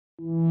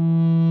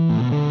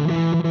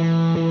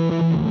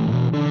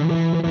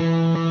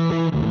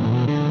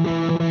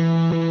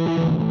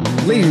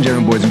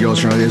gentlemen, boys and girls,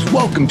 journalists,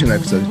 welcome to an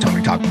episode of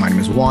Tatami Talk. My name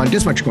is Juan. This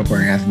is my true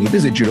partner, Anthony. This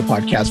is a judo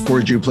podcast for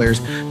judo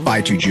players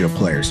by two judo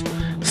players.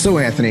 So,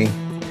 Anthony,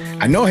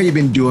 I know how you've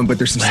been doing, but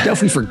there's some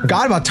stuff we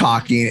forgot about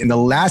talking in the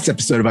last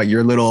episode about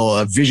your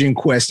little vision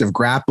quest of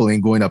grappling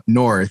going up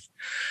north.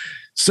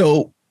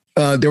 So,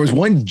 there was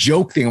one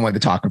joke thing I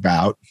wanted to talk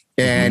about,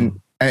 and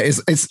I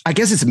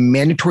guess it's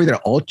mandatory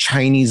that all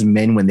Chinese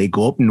men, when they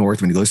go up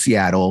north, when they go to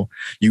Seattle,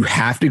 you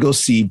have to go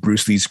see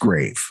Bruce Lee's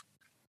grave.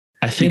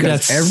 I think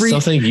that's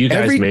something you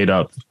guys made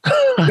up.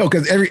 No,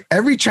 because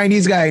every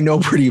Chinese guy I know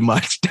pretty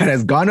much that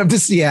has gone up to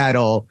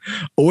Seattle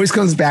always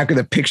comes back with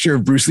a picture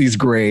of Bruce Lee's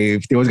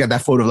grave. They always got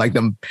that photo of like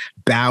them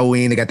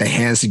bowing. They got their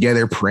hands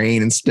together,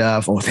 praying and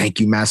stuff. Oh, thank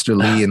you, Master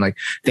Lee. And like,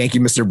 thank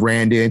you, Mr.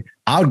 Brandon.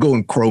 I would go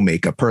in crow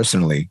makeup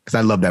personally because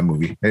I love that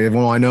movie.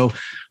 Everyone I know,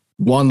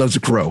 Juan loves a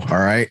crow. All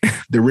right.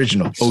 The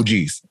original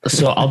OGs.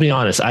 So I'll be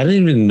honest. I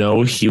didn't even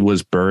know he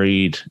was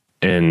buried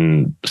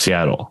in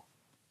Seattle.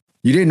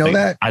 You didn't know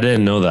that? I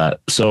didn't know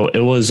that. So it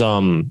was,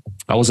 I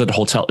was at a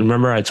hotel.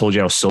 Remember I told you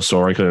I was so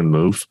sore I couldn't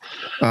move?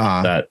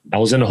 That I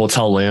was in a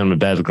hotel laying on my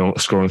bed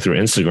scrolling through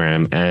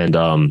Instagram.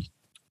 And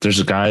there's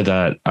a guy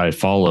that I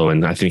follow,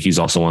 and I think he's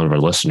also one of our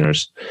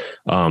listeners.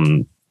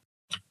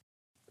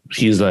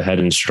 He's the head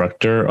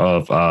instructor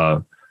of, I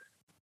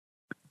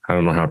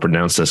don't know how to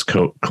pronounce this,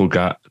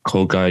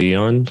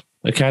 Kogayon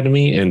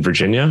Academy in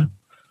Virginia.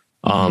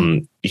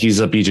 He's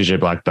a BJJ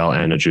black belt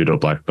and a judo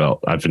black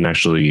belt. I've been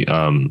actually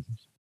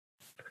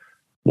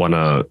want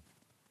to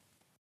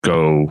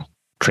go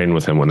train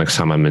with him next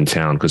time I'm in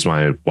town because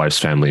my wife's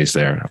family is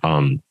there.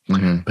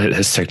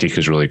 His technique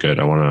is really good.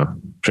 I want to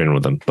train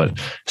with him, but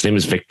his name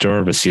is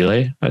Victor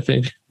Vasile, I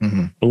think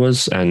it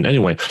was. And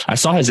anyway, I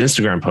saw his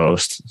Instagram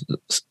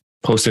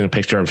posting a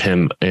picture of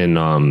him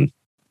in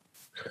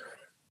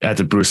at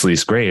the Bruce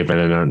Lee's grave,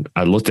 and then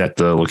I looked at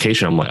the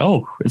location. I'm like,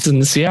 oh, it's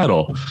in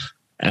Seattle.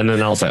 And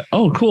then I was like,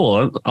 oh,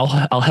 cool.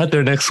 I'll head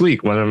there next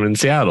week when I'm in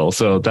Seattle.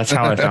 So that's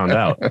how I found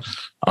out.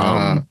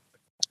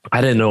 I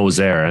didn't know it was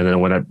there. And then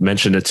when I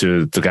mentioned it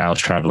to the guy I was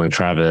traveling,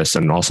 Travis,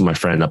 and also my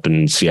friend up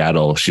in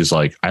Seattle, she's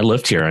like, I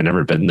lived here. I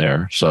never been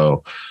there.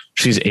 So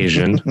she's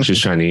Asian. She's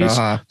Chinese.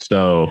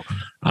 So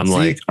I'm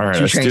like, all right,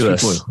 let's do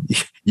this.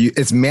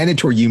 It's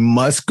mandatory. You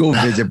must go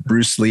visit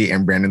Bruce Lee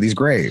and Brandon Lee's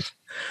grave.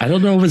 I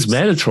don't know if it's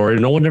mandatory.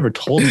 No one ever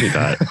told me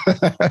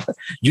that.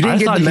 You didn't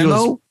get the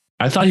memo?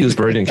 I thought he was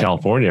buried in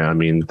California. I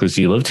mean, because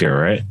he lived here,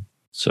 right?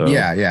 So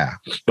yeah.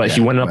 But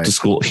he went up to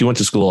school. He went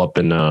to school up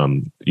in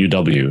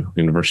UW,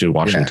 University of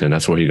Washington.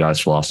 That's where he got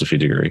his philosophy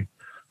degree.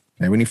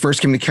 And when he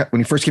first came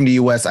to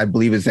US, I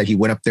believe is that he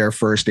went up there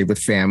first, stayed with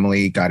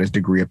family, got his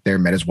degree up there,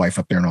 met his wife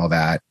up there, and all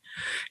that.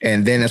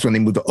 And then that's when they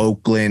moved to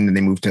Oakland, and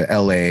they moved to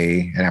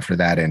LA, and after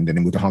that, and then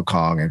they moved to Hong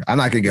Kong. And I'm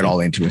not gonna get all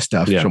into his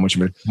stuff. So much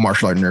of a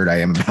martial art nerd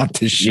I am about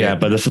this shit. Yeah,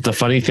 but the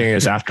funny thing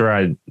is, after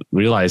I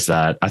realized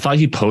that, I thought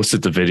he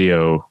posted the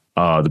video,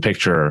 the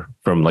picture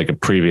from like a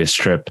previous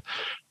trip.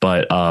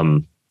 But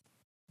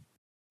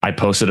I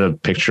posted a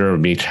picture of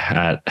me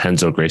at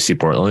Henzo Gracie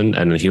Portland,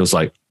 and then he was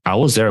like, I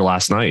was there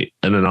last night.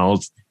 And then I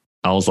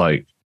was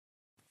like,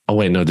 oh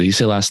wait, no, did he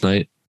say last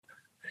night?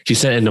 He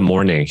said in the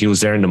morning. He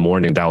was there in the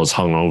morning. That was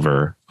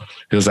hungover.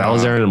 He was like, I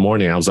was there in the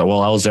morning. I was like,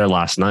 well, I was there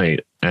last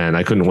night and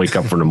I couldn't wake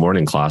up for the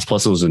morning class.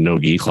 Plus it was a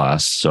no-gi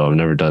class. So I've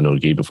never done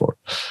no-gi before.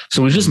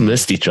 So we just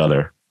missed each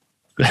other.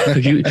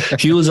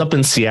 He was up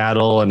in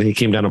Seattle and he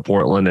came down to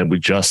Portland, and we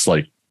just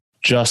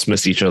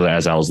missed each other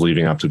as I was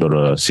leaving out to go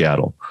to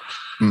Seattle.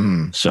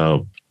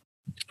 So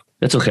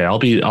it's okay.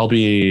 I'll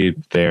be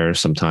there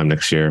sometime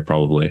next year,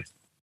 probably,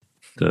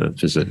 to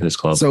visit his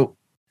club. So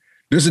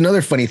there's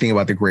another funny thing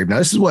about the grave. Now,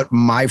 this is what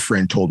my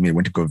friend told me. I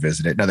went to go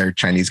visit it. Another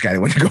Chinese guy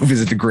that went to go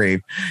visit the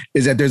grave,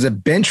 is that there's a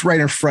bench right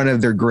in front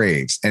of their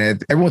graves.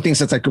 And everyone thinks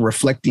that's like a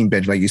reflecting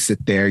bench. Like you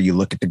sit there, you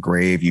look at the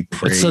grave, you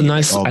pray. It's a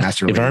nice,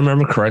 if I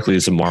remember correctly,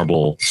 it's a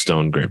marble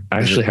stone grave. I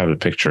actually have a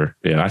picture.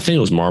 Yeah, I think it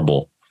was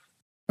marble.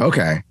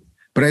 Okay.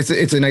 But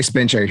it's a nice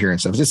bench out here and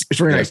stuff. It's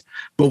very nice.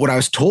 But what I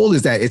was told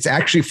is that it's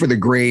actually for the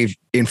grave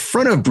in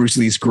front of Bruce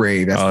Lee's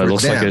grave. That's it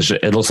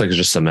looks like it's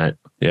just cement.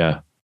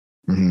 Yeah.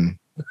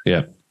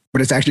 Yeah.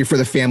 But it's actually for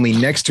the family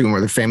next to him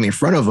or the family in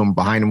front of him,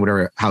 behind him,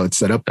 whatever, how it's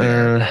set up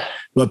there.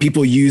 But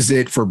people use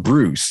it for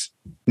Bruce.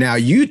 Now,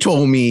 you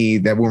told me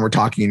that when we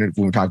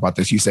talk about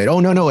this, you said, oh,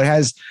 no, it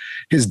has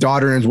his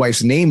daughter and his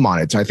wife's name on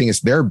it. So I think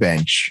it's their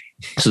bench.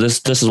 So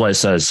this is what it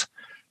says.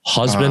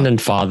 Husband and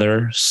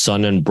father,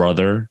 son and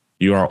brother,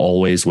 you are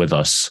always with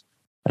us.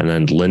 And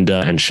then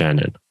Linda and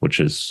Shannon, which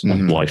is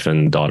wife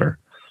and daughter.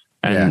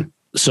 And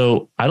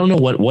so I don't know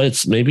what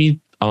it's maybe,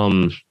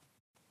 how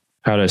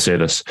do I say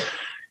this?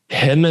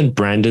 Him and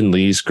Brandon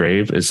Lee's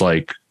grave is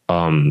like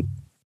kind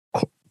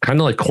of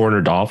like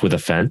cornered off with a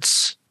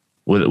fence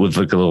with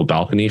like a little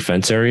balcony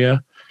fence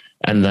area.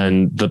 And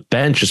then the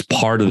bench is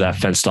part of that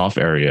fenced off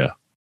area.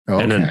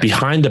 Okay. And then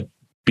behind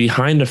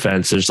the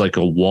fence, there's like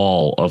a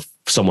wall of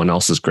someone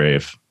else's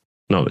grave.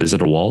 No, is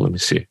it a wall? Let me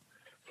see.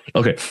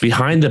 Okay.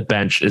 Behind the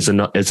bench is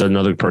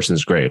another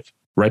person's grave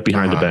right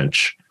behind the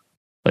bench.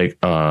 Like,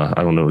 I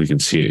don't know if you can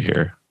see it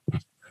here.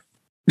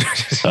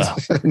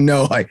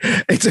 No,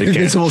 it's an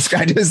invisible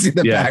sky. I just see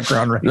the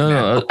background right now.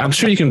 No, I'm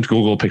sure you can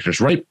Google pictures,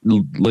 right?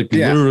 Like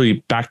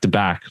literally back to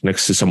back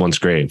next to someone's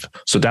grave.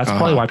 So that's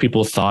probably why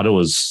people thought it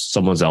was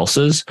someone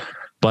else's.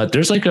 But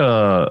there's like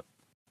the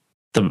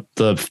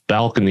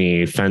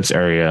balcony fence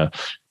area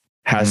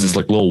has this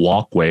like little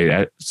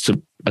walkway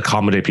to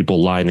accommodate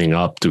people lining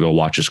up to go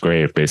watch his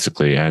grave,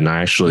 basically. And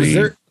I actually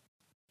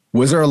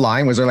was there a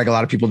line? Was there like a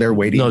lot of people there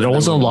waiting? No, there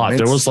wasn't a lot.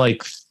 There was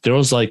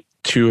like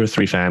 2 or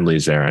 3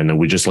 families there, and then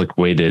we just like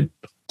waited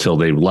till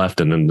they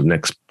left, and then the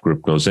next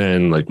group goes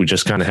in. Like we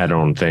just kind of had our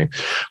own thing.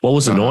 What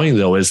was annoying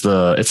though is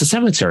it's a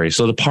cemetery,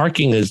 so the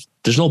parking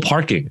there's no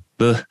parking.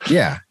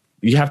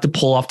 You have to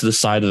pull off to the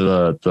side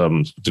of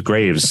the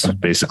graves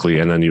basically,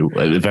 and then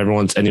if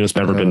anyone's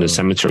ever been to a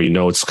cemetery,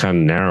 it's kind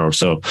of narrow,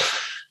 so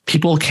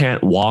people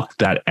don't want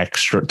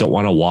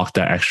to walk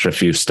that extra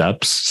few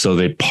steps, so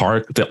they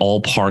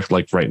all park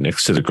like right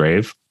next to the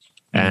grave.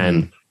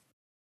 And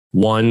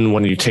one,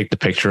 when you take the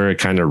picture, it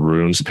kind of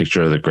ruins the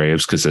picture of the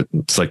graves because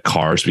it's like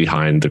cars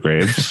behind the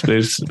graves,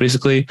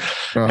 basically.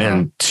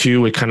 And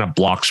 2, it kind of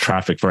blocks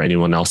traffic for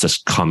anyone else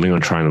that's coming or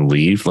trying to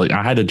leave. Like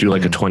I had to do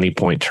like a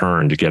 20-point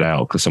turn to get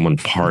out because someone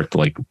parked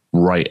like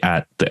right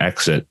at the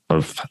exit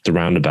of the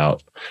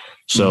roundabout.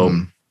 So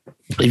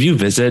if you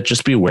visit,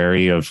 just be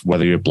wary of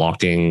whether you're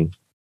blocking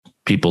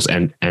people's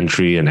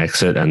entry and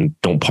exit, and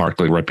don't park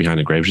like right behind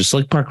the graves. Just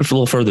like park a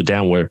little further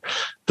down where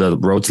the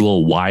road's a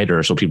little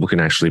wider so people can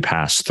actually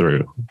pass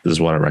through. This is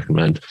what I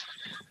recommend.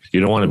 You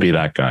don't want to be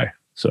that guy.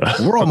 So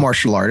we're all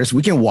martial artists.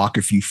 We can walk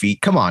a few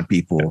feet. Come on,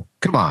 people.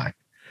 Come on.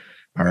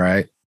 All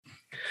right.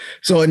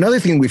 So another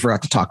thing we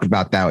forgot to talk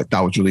about that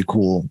was really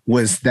cool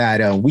was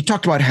that we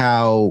talked about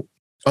how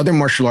other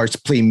martial arts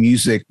play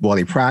music while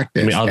they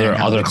practice. I mean,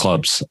 other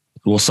clubs.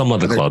 Well, some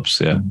other clubs.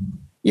 Yeah.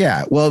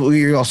 Yeah. Well,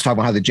 we were also talking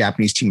about how the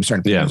Japanese team was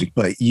starting to play music,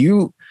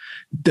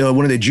 but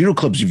one of the judo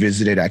clubs you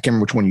visited, I can't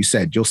remember which one you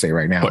said. You'll say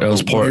right now. It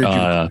was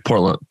Portland.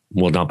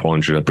 Well, not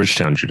Portland Judo,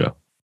 Bridgetown Judo.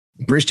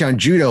 Bridgetown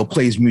Judo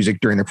plays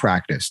music during the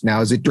practice. Now,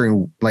 is it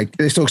during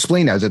so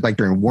explain that? Is it like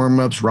during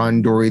warm-ups,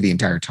 randori the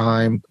entire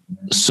time?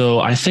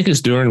 So I think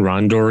it's during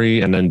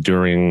randori and then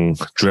during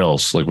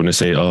drills. Like when they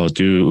say,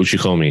 do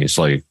uchikomi, it's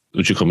like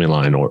uchikomi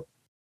line, or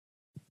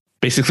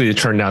basically they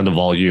turn down the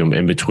volume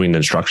in between the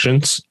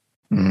instructions.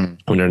 When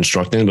they're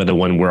instructing, but then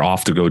when we're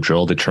off to go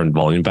drill, they turn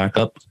volume back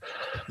up.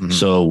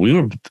 So we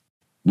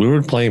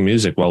were playing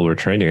music while we were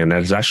training, and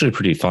that's actually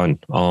pretty fun.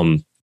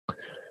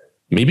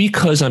 Maybe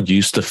because I'm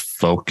used to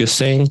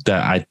focusing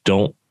that I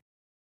don't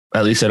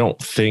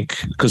think,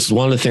 because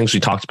one of the things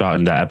we talked about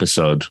in that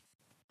episode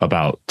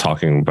about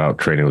talking about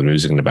training with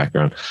music in the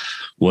background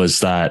was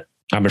that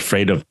I'm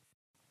afraid of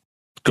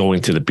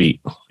going to the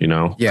beat,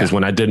 because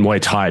when I did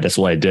Muay Thai, that's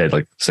what I did.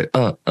 Like say,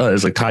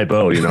 it's like Tai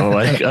Bo,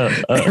 like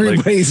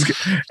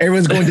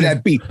everyone's going to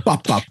that beat.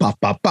 Bop, bop, bop,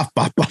 bop, bop,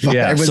 bop, bop.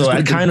 Yeah. So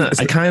I kind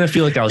of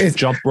feel like I was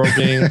jump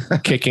roping,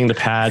 kicking the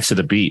pads to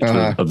the beat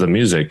of the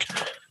music.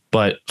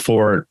 But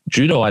for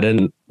judo, I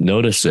didn't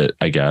notice it.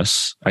 I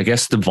guess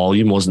the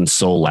volume wasn't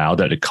so loud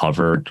that it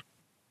covered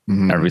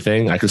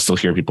everything. I could still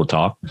hear people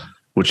talk,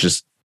 which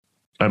is,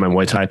 at my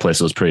Muay Thai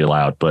place, it was pretty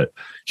loud, but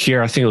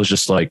here I think it was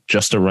just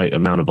the right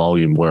amount of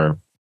volume where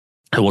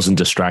it wasn't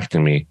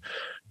distracting me.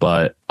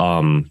 But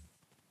I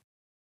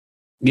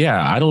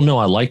don't know.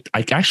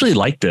 I actually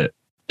liked it.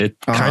 It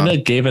kind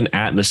of gave an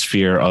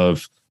atmosphere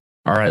of,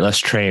 all right, let's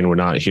train. We're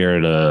not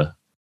here to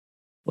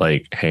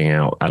like hang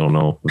out. I don't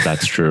know if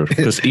that's true.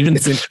 Because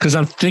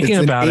I'm thinking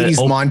about it.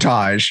 80s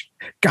montage.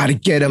 Got to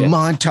get a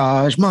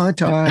montage.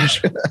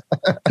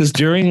 Because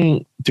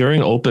during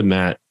open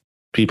mat,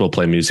 people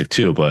play music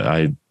too, but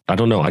I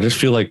don't know. I just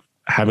feel like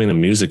having the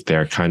music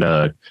there kind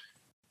of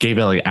gave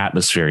it like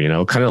atmosphere,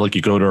 kind of like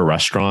you go to a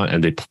restaurant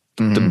and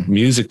the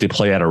music they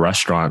play at a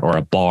restaurant or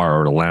a bar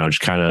or a lounge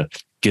kind of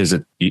gives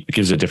it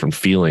a different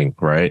feeling.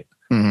 Right.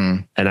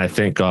 And I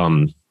think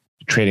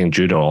training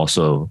judo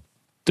also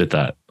did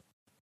that,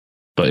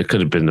 but it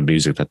could have been the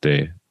music that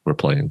they were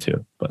playing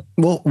too. But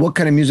what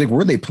kind of music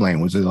were they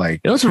playing? Was it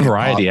like, it was a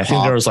variety. I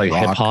think there was like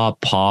hip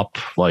hop, pop,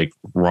 like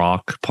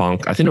rock,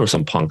 punk. I think there was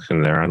some punk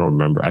in there. I don't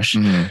remember.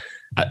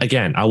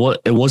 Again,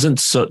 it wasn't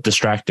so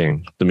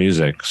distracting, the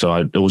music. So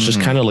it was just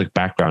kind of like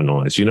background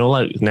noise,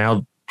 like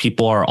now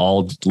people are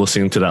all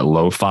listening to that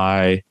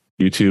lo-fi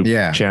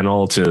YouTube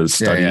channel to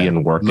study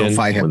and work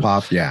lo-fi hip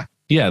hop. Yeah.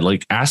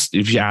 Like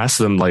if you ask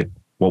them like,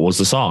 what was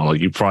the song?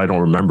 Like you probably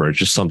don't remember. It's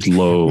just some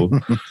low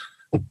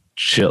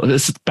chill.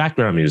 It's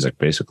background music,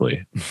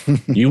 basically.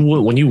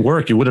 When you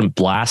work, you wouldn't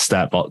blast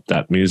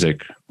that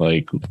music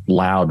like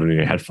loud in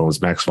your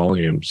headphones, max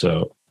volume.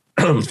 So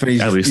at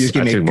least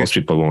I think most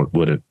people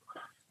wouldn't.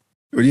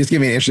 Well, you just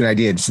give me an interesting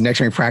idea. Just next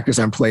time we practice,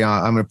 I'm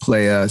going to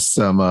play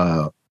some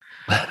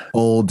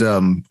old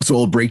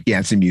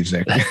breakdancing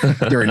music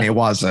during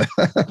Newaza.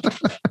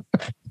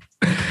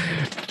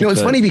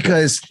 It's funny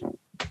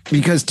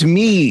because to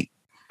me,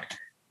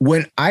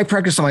 when I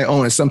practice on my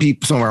own, and some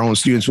of our own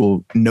students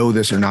will know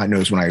this or not know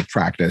this when I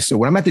practice. So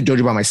when I'm at the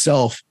dojo by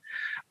myself,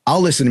 I'll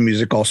listen to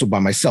music also by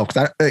myself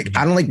because I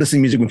don't like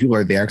listening to music when people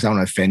are there because I don't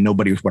want to offend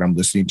nobody with what I'm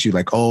listening to.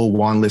 Like, oh,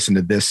 Juan, listen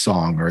to this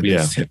song or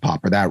this hip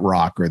hop or that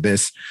rock or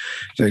this.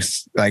 So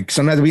like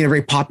sometimes I'll be in a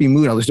very poppy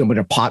mood. I'll listen to a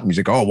bunch of pop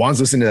music. Oh, Juan's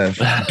listening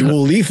to Dua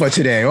Lipa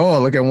today. Oh,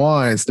 look at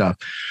Juan and stuff.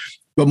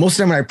 But most of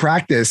the time when I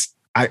practice,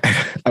 I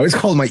always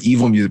call it my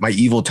evil music, my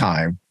evil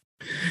time.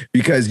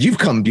 Because you've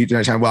come to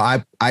the time.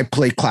 Well, I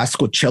play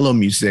classical cello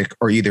music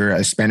or either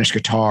a Spanish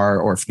guitar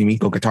or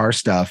flamenco guitar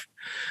stuff.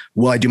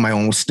 Well, I do my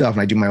own stuff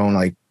and I do my own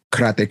like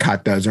karate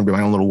katas and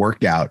my own little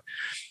workout.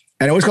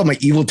 And I always call it my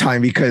evil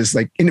time because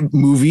like in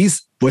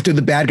movies, what do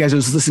the bad guys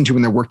always listen to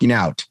when they're working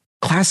out?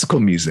 Classical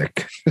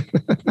music.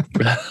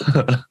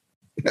 I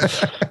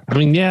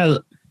mean, yeah,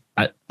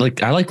 I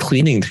like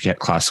cleaning to get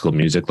classical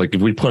music. Like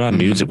if we put on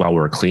music while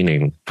we're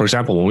cleaning, for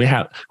example, we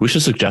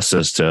should suggest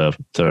this to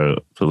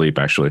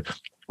Philippe actually.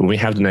 When we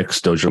have the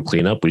next dojo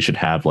cleanup, we should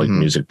have like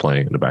music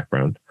playing in the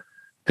background.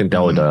 I think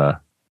that would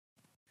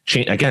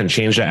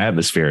change the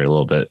atmosphere a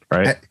little bit,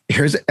 right?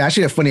 Here's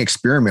actually a funny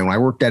experiment. When I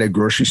worked at a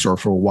grocery store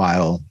for a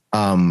while,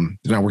 then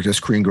I worked at this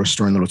Korean grocery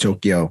store in Little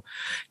Tokyo.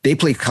 They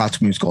play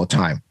classical music all the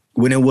time.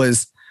 When it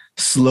was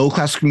slow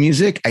classical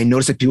music, I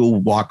noticed that people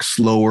would walk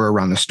slower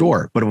around the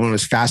store. But when it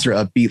was faster,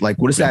 upbeat, like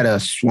what is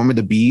that? Swarm of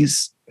the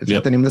Bees? Is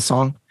that the name of the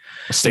song?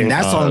 And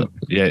that song,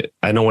 yeah,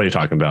 I know what you're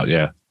talking about.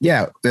 Yeah.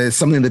 Yeah. There's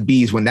something in the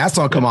Bees. When that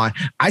song come on,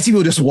 I see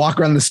people just walk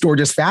around the store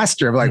just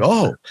faster. I'm like,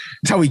 oh,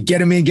 that's how we get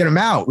them in, get them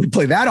out. We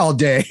play that all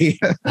day.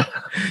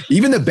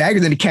 Even the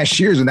baggers and the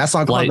cashiers, when that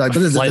song comes on,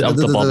 Flight of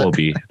the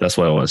Bumblebee. That's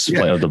what it was.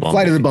 Flight of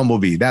the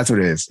Bumblebee. That's what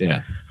it is.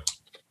 Yeah.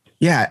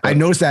 Yeah. I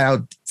noticed that I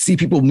would see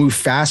people move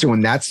faster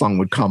when that song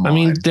would come on. I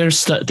mean, they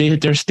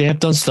have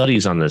done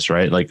studies on this,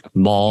 right? Like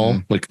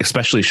like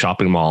especially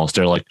shopping malls.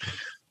 They're like,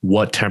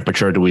 what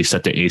temperature do we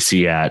set the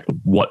AC at?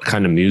 What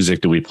kind of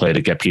music do we play to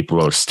get people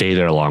to stay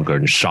there longer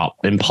and shop,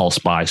 impulse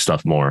buy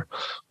stuff more?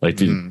 Like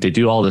they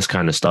do all this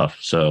kind of stuff.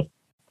 So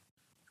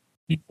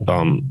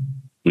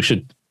we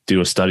should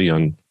do a study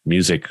on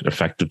music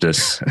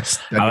effectiveness,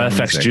 how it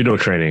affects judo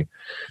training.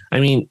 I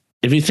mean,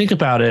 if you think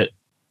about it,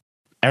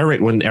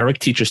 when Eric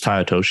teaches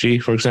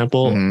Tayatoshi, for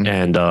example,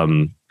 and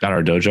at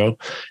our dojo,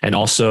 and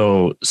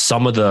also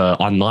some of the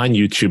online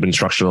YouTube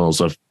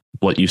instructionals of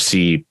what you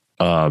see,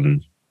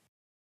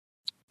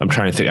 I'm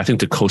trying to think. I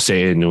think the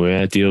Kosei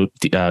Inouye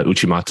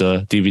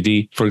Uchimata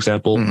DVD, for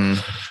example,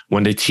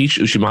 when they teach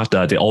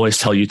Uchimata, they always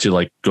tell you to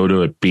like go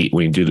to a beat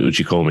when you do the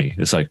Uchikomi.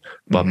 It's like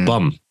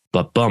bum,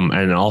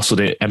 and also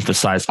they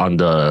emphasize on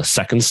the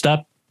second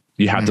step.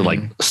 You have to like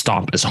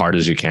stomp as hard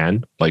as you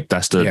can. Like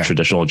that's the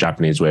traditional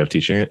Japanese way of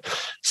teaching it.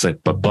 It's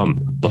like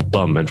bum,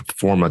 and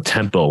form a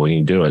tempo when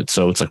you do it.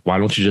 So it's like, why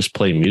don't you just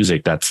play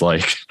music that's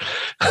like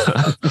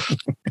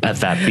at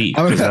that beat?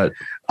 What is it?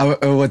 I'm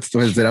going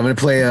to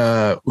play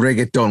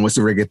reggaeton. What's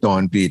the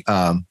reggaeton beat?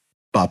 So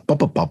I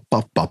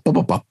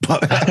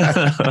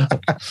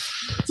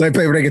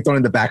play reggaeton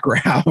in the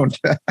background.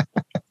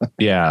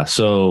 Yeah.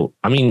 So,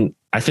 I mean,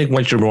 I think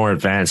once you're more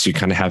advanced, you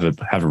kind of have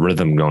a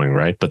rhythm going,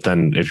 right? But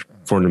then if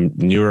for the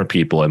newer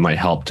people, it might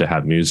help to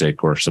have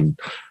music or some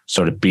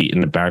sort of beat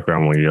in the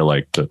background when you're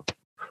like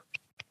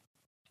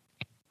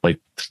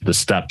the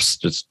steps,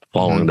 just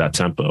following that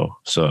tempo.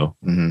 So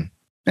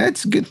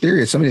that's a good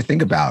theory. It's something to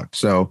think about.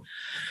 So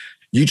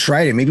you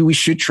tried it. Maybe we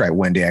should try it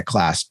one day at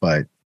class,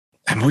 but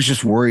I was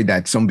just worried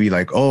that somebody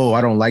like, oh, I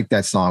don't like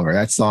that song or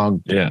that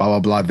song, blah, blah,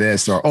 blah,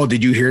 this, or, oh,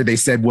 did you hear they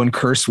said one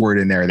curse word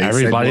in there?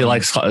 Everybody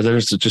likes,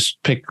 there's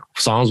just pick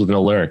songs with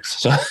no lyrics.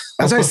 So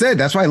that's what I said.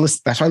 That's why I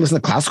listen to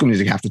classical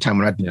music half the time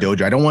when I'm at the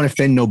dojo. I don't want to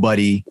offend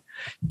nobody.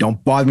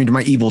 Don't bother me to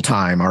my evil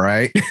time. All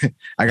right.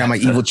 I got my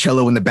evil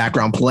cello in the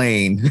background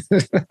playing.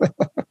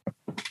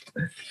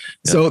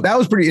 So that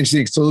was pretty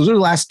interesting. So those are the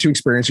last two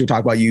experiences we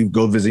talked about. You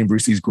go visiting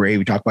Bruce Lee's grave.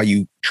 We talked about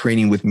you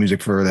training with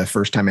music for the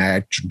first time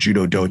at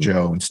judo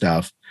dojo and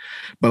stuff.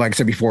 But like I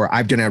said before,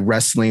 I've done it at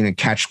wrestling and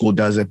catch school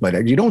does it,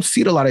 but you don't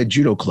see it a lot of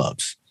judo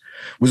clubs.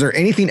 Was there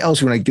anything else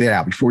you want to get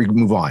out before we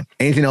move on?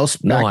 Anything else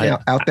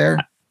out there?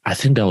 I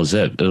think that was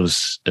it. It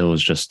was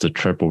just the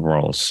trip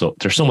overall. So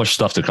there's so much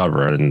stuff to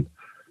cover and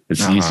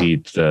it's easy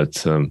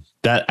that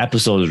that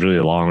episode is really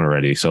long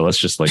already. So let's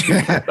just like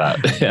that.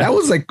 Yeah. That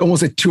was like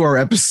almost a 2-hour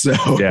episode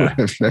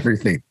of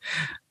everything.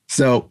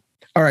 So,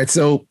 all right.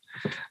 So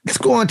let's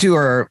go on to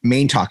our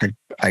main topic,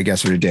 I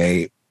guess, for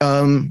today.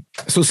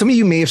 So some of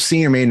you may have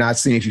seen or may not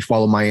seen if you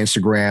follow my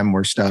Instagram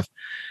or stuff.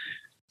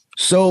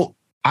 So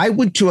I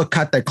went to a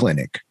kata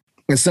clinic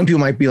and some people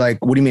might be like,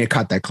 what do you mean a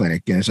kata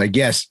clinic? And it's like,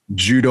 yes,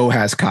 judo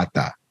has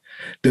kata.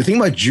 The thing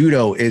about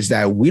judo is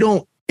that we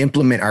don't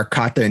implement our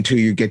kata until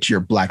you get to your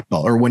black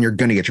belt or when you're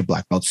going to get your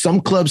black belt. Some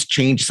clubs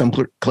change. Some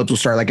clubs will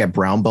start like at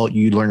brown belt.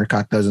 You learn your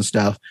katas and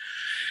stuff,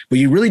 but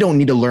you really don't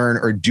need to learn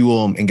or do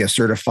them and get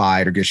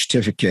certified or get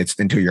certificates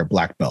until you're a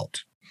black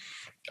belt.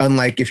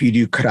 Unlike if you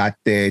do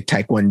karate,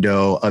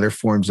 taekwondo, other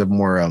forms of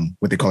more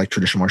what they call like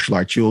traditional martial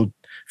arts, you'll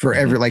for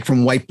every like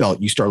from white belt,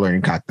 you start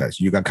learning katas.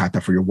 You got kata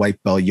for your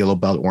white belt, yellow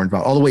belt, orange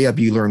belt, all the way up.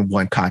 You learn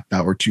one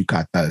kata or two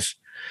katas,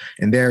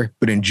 and there.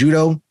 But in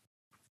judo,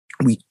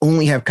 we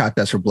only have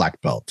katas for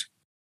black belt.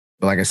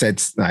 But like I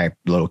said, a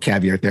little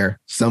caveat there.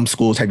 Some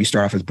schools have you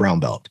start off as brown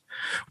belt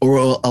or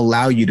will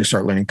allow you to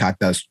start learning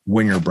katas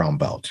when you're a brown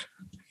belt.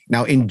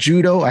 Now in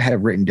judo, I have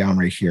it written down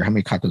right here. How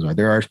many katas are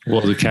there?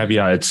 Well, the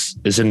caveat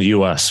is in the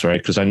US, right?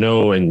 Because I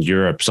know in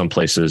Europe, some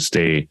places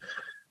to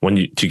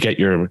get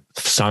your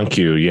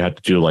sankyu, you have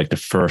to do like the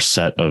first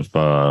set of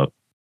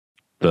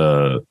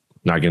the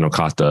Nagi no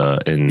kata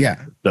in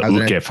the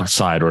uke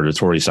side or the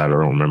tori side. I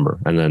don't remember.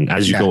 And then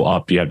as you go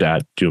up, you have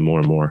to do more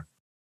and more.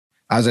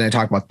 I was going to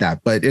talk about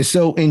that. But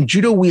so in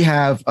judo, we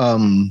have,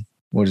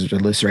 what is the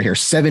list right here?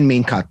 7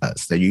 main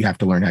katas that you have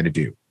to learn how to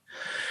do.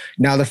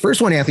 Now, the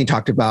first one Anthony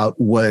talked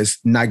about was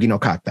Nagi no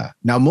kata.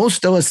 Now,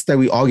 most of us that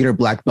we all get our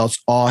black belts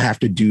all have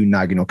to do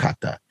Nagi no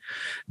kata.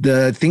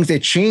 The things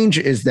that change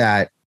is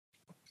that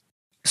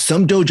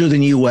some dojos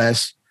in the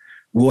US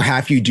will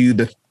have you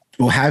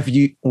they'll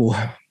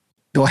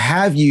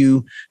have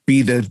you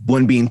be the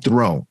one being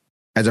thrown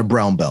as a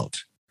brown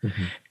belt.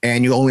 Mm-hmm.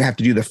 And you only have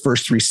to do the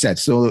first 3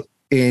 sets. So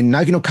in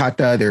Nagi no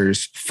kata,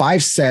 there's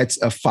 5 sets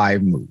of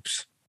 5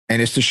 moves.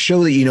 And it's to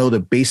show that you know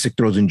the basic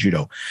throws in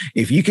judo.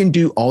 If you can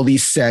do all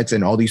these sets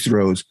and all these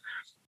throws,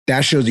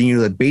 that shows that you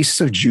know the basis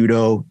of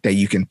judo, that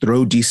you can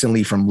throw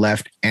decently from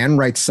left and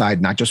right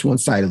side, not just one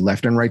side,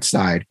 left and right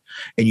side.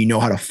 And you know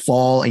how to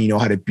fall and you know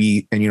how to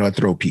beat and you know how to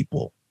throw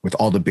people with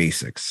all the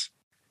basics.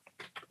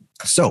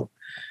 So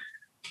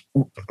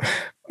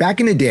back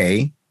in the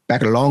day,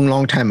 back a long,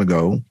 long time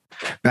ago,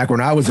 back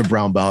when I was a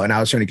brown belt and I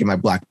was trying to get my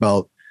black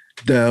belt,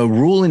 the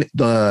rule in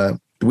the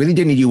way they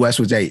did in the US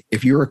was that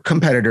if you were a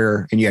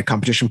competitor and you had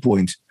competition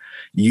points,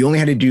 you only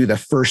had to do the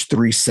first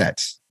 3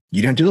 sets.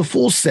 You didn't do the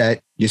full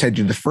set. You just had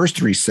to do the first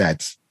 3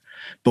 sets.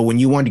 But when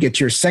you wanted to get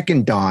to your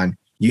second dan,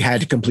 you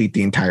had to complete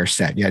the entire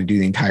set. You had to do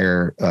the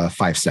entire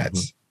 5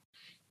 sets.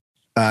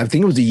 I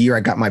think it was the year I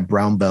got my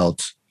brown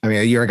belt. I mean,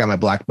 a year I got my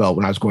black belt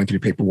when I was going through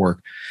the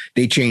paperwork.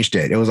 They changed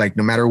it. It was like,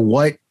 no matter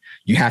what,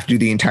 you have to do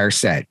the entire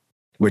set,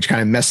 which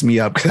kind of messed me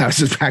up because I was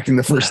just practicing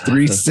the first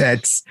 3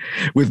 sets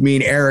with me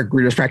and Eric.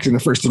 We were just practicing the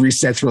first 3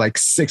 sets for like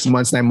 6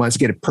 months, 9 months to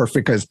get it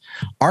perfect because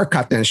our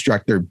kata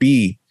instructor,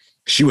 B,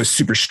 she was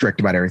super strict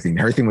about everything.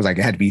 Everything was like,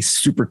 it had to be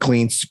super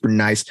clean, super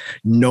nice,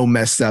 no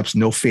mess ups,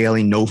 no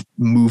failing, no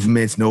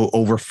movements, no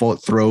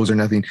overfoot throws or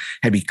nothing. It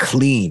had to be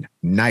clean,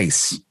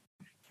 nice.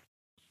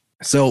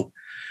 So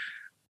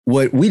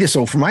what we did,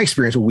 so from my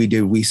experience, what we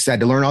did, we had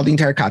to learn all the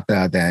entire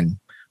kata. Then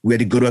we had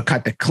to go to a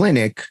kata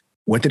clinic,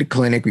 went to the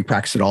clinic, we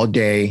practiced it all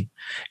day.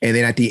 And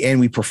then at the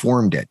end, we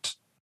performed it.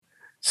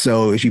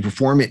 So if you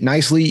perform it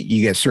nicely,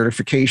 you get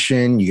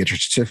certification, you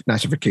get your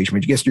not certification,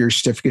 but you get your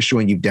certificate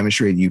showing you've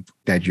demonstrated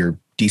that you're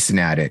decent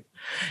at it.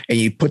 And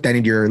you put that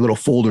into your little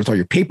folder with all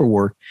your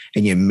paperwork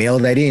and you mail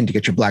that in to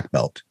get your black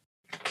belt.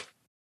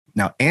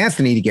 Now,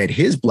 Anthony, to get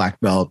his black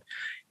belt,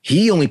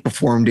 he only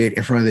performed it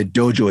in front of the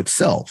dojo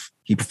itself.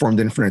 He performed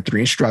it in front of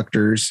 3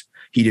 instructors.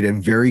 He did a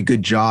very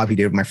good job. He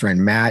did it with my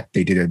friend Matt.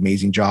 They did an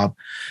amazing job.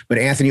 But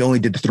Anthony only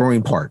did the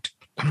throwing part.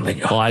 I'm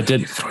like, well, I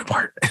did the throwing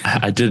part.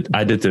 I did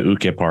the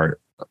uke part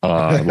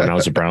when I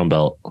was a brown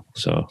belt.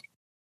 So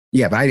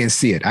yeah, but I didn't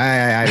see it.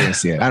 I didn't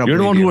see it. I don't. You're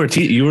the one you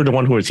were the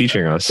one who were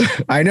teaching us.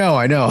 I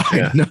know.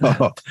 Yeah. I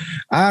know.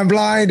 I'm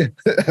blind.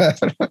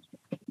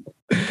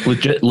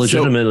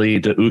 Legitimately,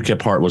 the uke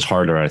part was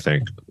harder. I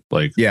think.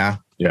 Like yeah.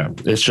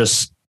 It's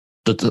just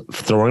the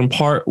throwing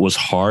part was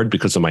hard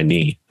because of my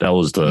knee.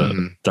 That's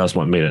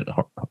what made it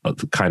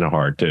kind of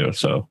hard too.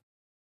 So,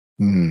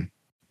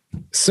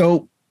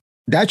 so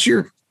that's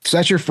your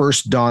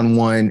first dan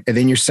one, and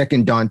then your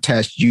second dan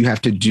test. You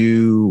have to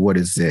do, what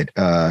is it?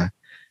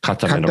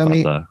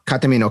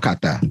 Tatami no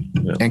kata.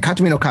 Yeah. And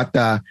Tatami no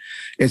kata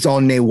is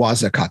all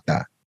newaza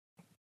kata.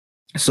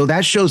 So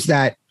that shows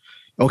that,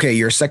 okay,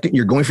 you're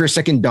going for your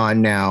second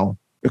dan now.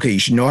 Okay, you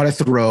should know how to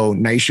throw.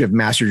 Now you should have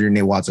mastered your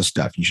newaza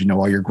stuff. You should know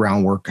all your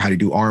groundwork, how to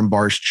do arm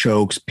bars,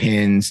 chokes,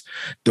 pins,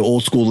 the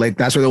old school leg.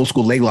 That's where the old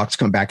school leg locks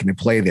come back into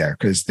play there,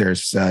 because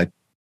there's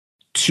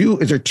 2.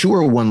 Is there 2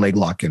 or 1 leg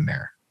lock in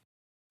there?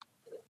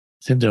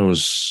 I think there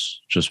was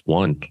just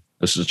 1.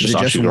 This is just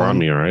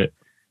Ashigurami, right?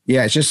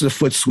 Yeah, it's just a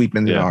foot sweep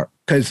into the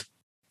because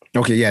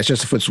it's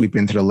just a foot sweep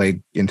into the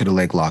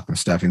leg lock and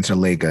stuff, into the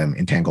leg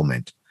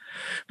entanglement.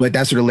 But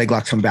that's where the leg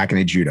locks come back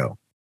into judo.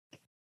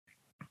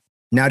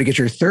 Now to get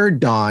your third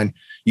dan,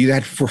 you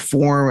have to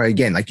perform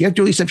again. Like you have to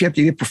do all these stuff. You have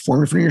to either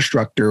perform it for your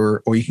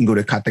instructor, or you can go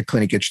to kata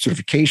clinic, get your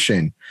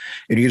certification.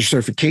 And you get your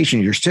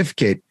certification, your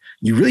certificate,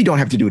 you really don't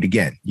have to do it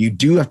again. You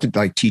do have to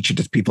like teach it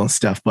to people and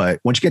stuff.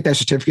 But once you get that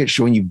certificate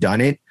showing you've done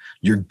it,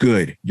 you're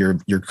good. You're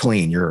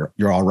clean. You're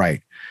all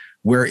right.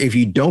 Where if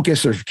you don't get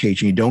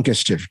certification, you don't get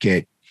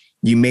certificate,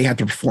 you may have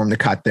to perform the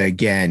kata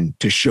again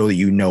to show that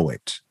you know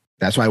it.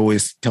 That's why I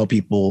always tell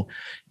people,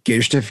 get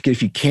your certificate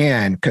if you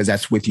can, because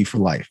that's with you for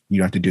life. You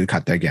don't have to do the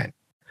kata again.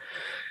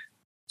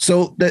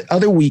 So the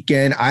other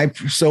weekend,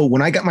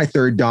 when I got my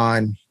third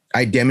dan,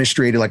 I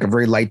demonstrated like a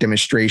very light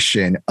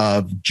demonstration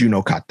of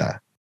Juno kata.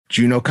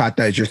 Juno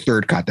kata is your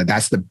third kata.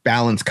 That's the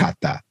balance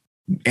kata.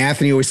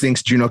 Anthony always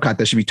thinks Juno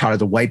kata should be taught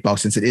as a white belt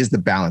since it is the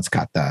balance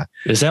kata.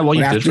 Is that what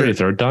you did for your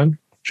third dan?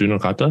 Juno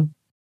kata?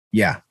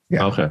 Yeah.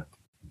 Okay.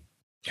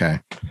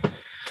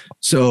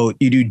 So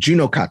you do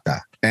Juno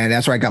Kata. And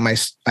that's where I got my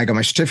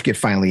certificate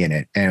finally in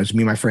it. And it was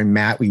me and my friend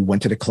Matt. We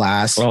went to the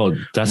class. Oh,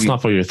 that's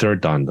not for your third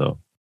dan though.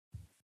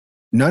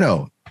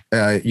 No.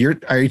 Are you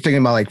thinking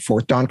about like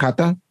fourth dan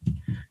kata?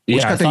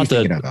 Which kata are you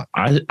thinking about?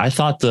 I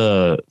thought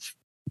the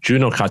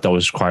Juno kata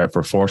was required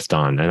for fourth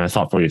dan, and I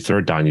thought for your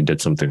third dan you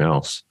did something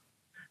else.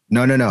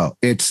 No.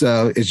 It's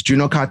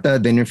Juno kata.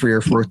 Then for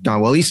your fourth dan,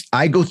 well, at least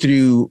I go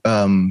through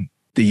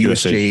the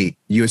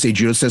USA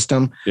judo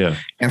system. Yeah.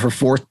 And for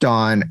fourth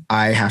dan,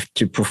 I have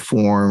to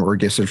perform or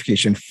get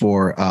certification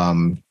for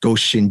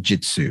Goshin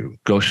Jitsu.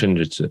 Goshin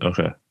Jitsu.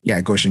 Okay.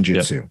 Yeah, Goshin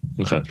Jitsu.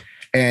 Yep. Okay.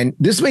 And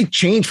this may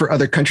change for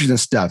other countries and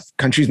stuff.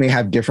 Countries may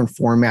have different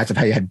formats of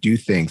how you have to do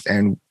things.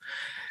 And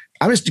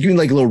I'm just doing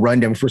like a little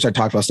rundown before I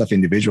talk about stuff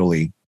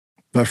individually.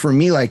 But for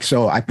me, like,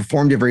 so I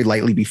performed it very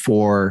lightly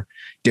before,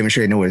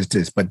 demonstrating what it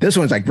is. But this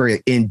one's like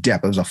very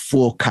in-depth. It was a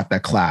full kata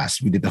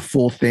class. We did the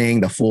full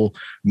thing, the full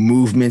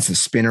movements, the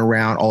spin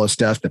around, all the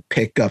stuff, the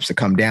pickups, the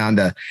come down,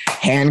 the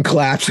hand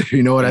claps, if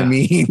you know what I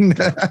mean.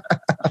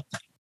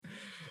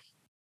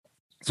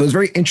 So it's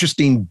very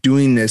interesting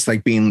doing this,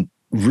 like being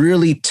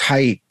really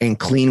tight and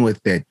clean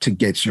with it to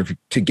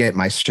get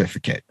my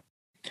certificate.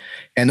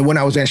 And the one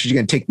I was actually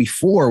going to take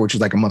before, which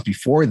was like a month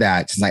before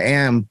that, since I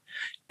am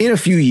in a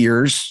few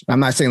years, I'm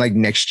not saying like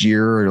next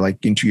year or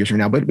like in 2 years from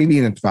now, but maybe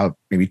in about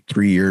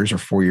 3 years or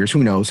 4 years,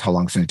 who knows how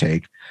long it's going to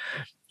take.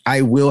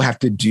 I will have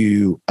to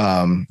do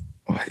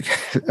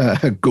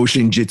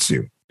Goshin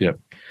Jitsu. Yep.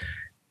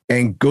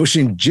 And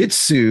Goshin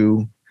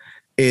Jitsu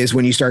is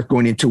when you start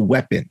going into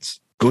weapons.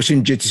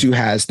 Goshin Jitsu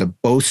has the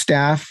bow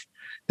staff,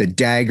 the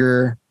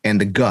dagger,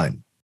 and the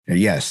gun. And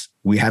yes,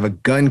 we have a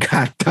gun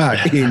kata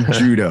in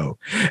judo.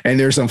 And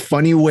there's some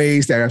funny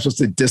ways that I'm supposed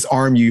to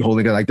disarm you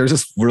holding it. Like there's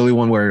this really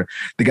one where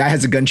the guy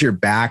has a gun to your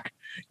back.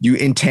 You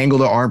entangle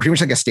the arm, pretty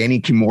much like a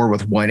standing kimura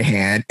with one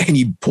hand, and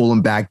you pull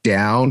him back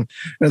down. And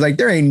I was like,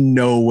 there ain't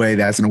no way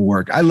that's going to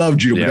work. I love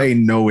judo, but there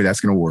ain't no way that's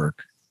going to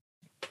work.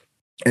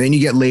 And then you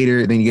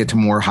get to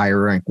more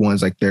higher rank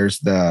ones. Like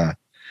there's I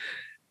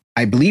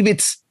believe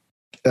it's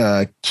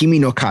Kimi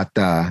no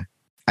kata.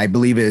 I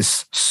believe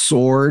is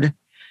sword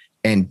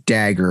and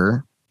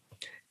dagger,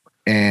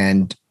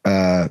 and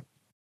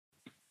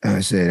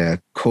is it a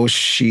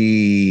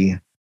koshi?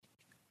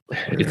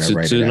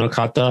 It's no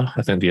kata.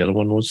 I think the other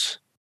one was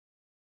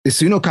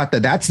Isuno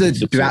kata. That's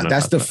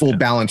the full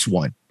balance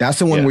one. That's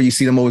the one where you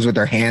see them always with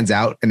their hands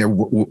out and they're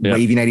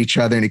waving at each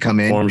other and they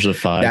come in. Forms of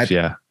five.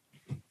 Yeah,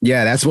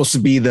 that's supposed to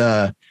be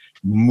the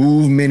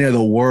movement of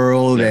the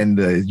world and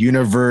the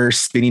universe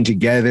spinning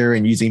together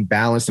and using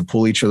balance to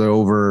pull each other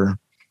over.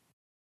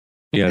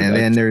 Yeah, and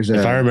then there's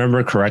if I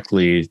remember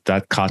correctly,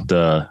 that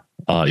kata,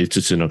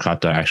 Itsutsu no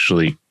kata,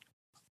 actually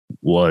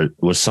was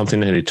something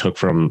that he took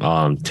from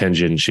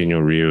Tenjin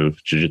Shinyo Ryu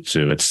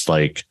Jiu-Jitsu. It's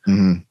like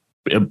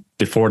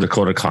before the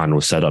Kodokan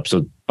was set up.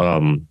 So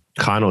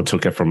Kano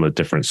took it from a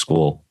different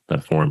school,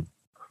 that form.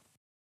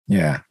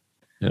 Yeah.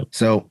 Yep.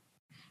 So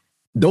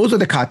those are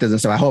the katas and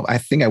stuff. I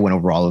think I went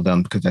over all of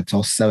them because that's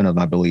all 7 of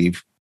them, I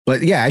believe.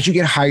 But yeah, as you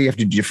get higher, you have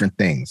to do different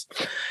things.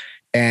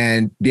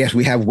 And yes,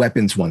 we have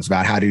weapons ones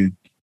about how to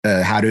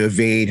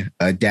evade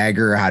a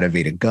dagger, how to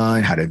evade a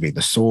gun, how to evade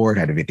the sword,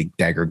 how to evade the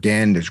dagger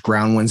again. There's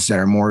ground ones that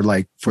are more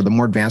like, for the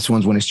more advanced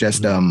ones, when it's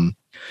just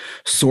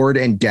sword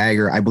and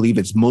dagger, I believe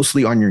it's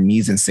mostly on your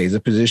knees in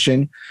Seiza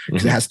position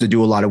because it has to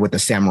do a lot of with the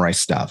samurai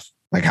stuff,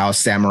 like how a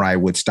samurai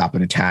would stop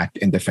an attack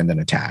and defend an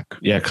attack.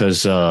 Yeah,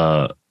 because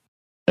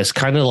it's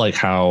kind of like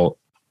how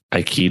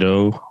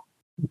Aikido,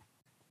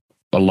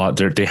 a lot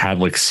they have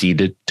like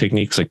seated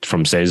techniques like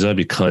from Seiza,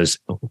 because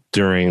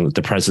during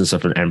the presence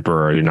of an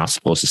emperor, you're not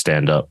supposed to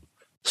stand up.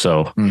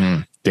 So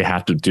they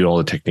have to do all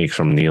the techniques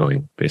from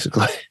kneeling,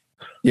 basically.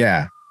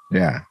 Yeah.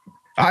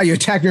 You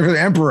attacked me for the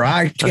emperor.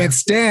 I can't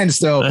stand,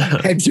 so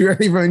I do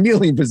everything from a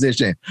kneeling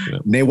position. Yeah.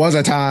 There was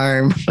a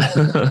time.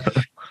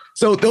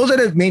 So those are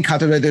the main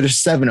kata. There's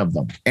 7 of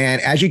them.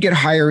 And as you get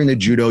higher in the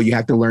judo, you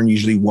have to learn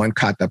usually 1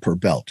 kata per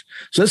belt.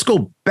 So let's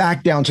go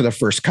back down to the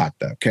first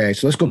kata. Okay.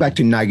 So let's go back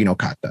to Nagi no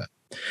kata.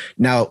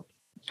 Now,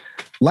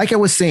 like I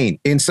was saying,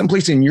 in some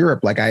place in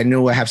Europe, like I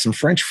know I have some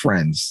French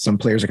friends, some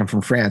players that come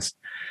from France.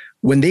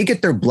 When they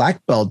get their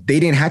black belt, they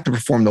didn't have to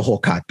perform the whole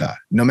kata,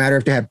 no matter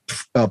if they had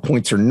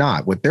points or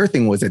not. What their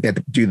thing was that they had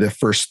to do the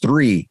first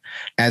 3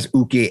 as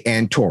uke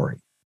and tori.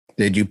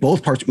 They do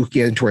both parts, uke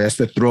and tori. That's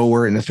the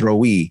thrower and the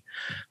throwee,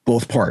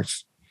 both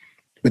parts.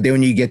 But then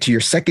when you get to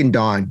your second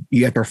dan,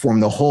 you have to perform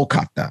the whole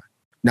kata.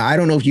 Now, I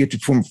don't know if you have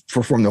to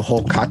perform the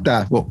whole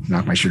kata. Well,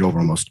 knock my shirt over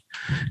almost.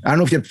 I don't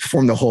know if you have to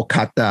perform the whole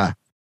kata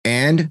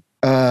and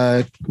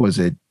what's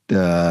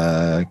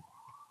the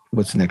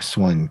next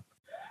one?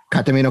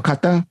 Katame no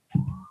kata?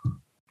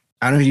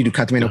 I don't know if you do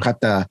katame no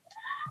kata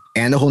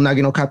and the whole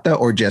nagi no kata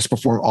or just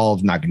perform all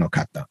of nagi no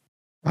kata.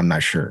 I'm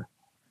not sure.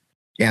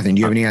 Anthony, do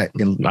you have any?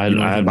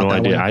 I have no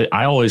idea.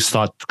 I always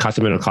thought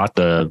katame no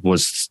kata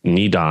was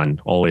nidan,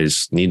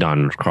 always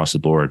nidan across the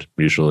board,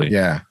 usually.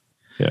 Yeah.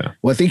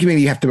 Well, I think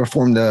maybe you have to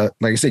perform like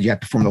I said, you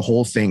have to perform the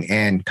whole thing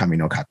and kami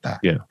no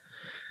kata. Yeah.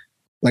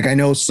 Like I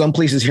know some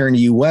places here in the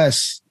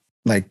US,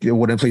 like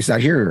one of the places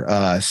out here,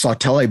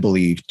 Sawtell, I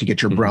believe, to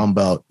get your brown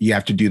belt, you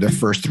have to do the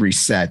first 3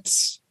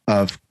 sets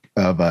of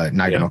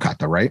Naiga no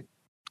Kata, right?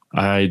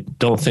 I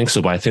don't think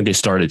so, but I think they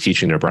started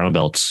teaching their brown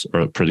belts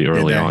pretty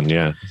early on.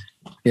 Yeah.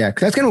 Yeah.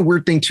 Cause that's kind of a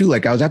weird thing too.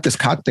 Like I was at this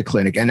kata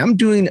clinic and I'm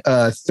doing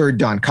a third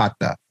dan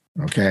kata.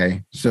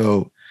 Okay.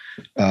 So,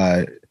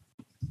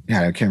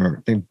 yeah, I can't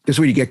remember. This is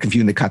where you get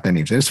confused in the kata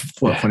names. It's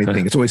a funny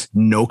thing. It's always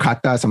no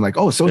kata. So I'm like,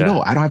 oh,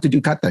 no, I don't have to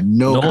do kata.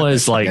 No kata.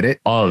 Is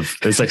like of.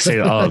 It's like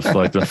saying of,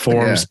 like the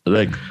forms,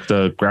 like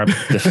the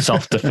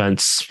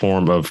self-defense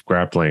form of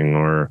grappling,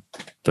 or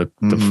the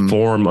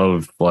form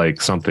of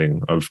like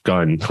something of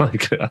gun,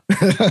 like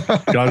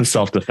gun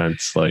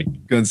self-defense, like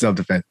gun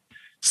self-defense.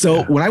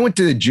 So when I went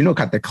to the Juno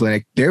Kata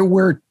clinic, there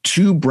were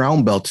 2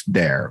 brown belts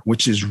there,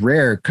 which is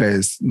rare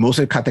because most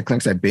of the kata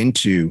clinics I've been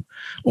to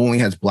only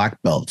has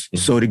black belts.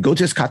 So to go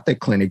to this kata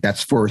clinic,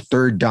 that's for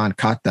third dan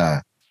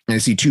kata, and I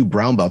see 2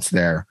 brown belts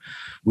there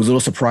was a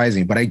little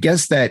surprising. But I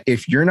guess that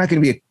if you're not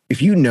going to be,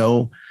 if you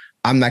know,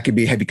 I'm not going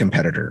to be a heavy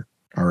competitor.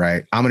 All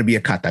right. I'm going to be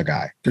a kata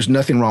guy. There's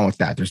nothing wrong with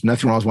that. There's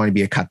nothing wrong with wanting to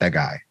be a kata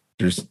guy.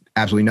 There's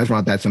absolutely nothing wrong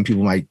with that. Some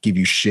people might give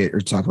you shit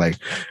or talk like,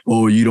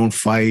 oh, you don't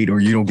fight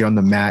or you don't get on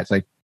the mat. It's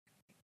like,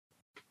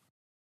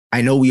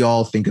 I know we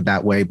all think of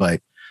that way,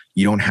 but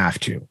you don't have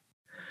to.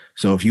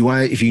 So if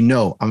you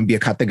know, I'm gonna be a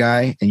kata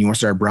guy and you want to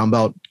start a brown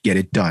belt, get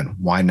it done.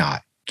 Why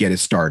not? Get it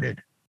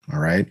started. All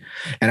right.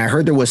 And I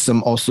heard there was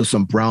also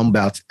some brown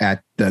belts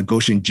at the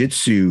Goshin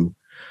Jitsu,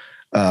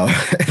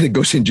 the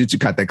Goshin Jitsu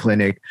kata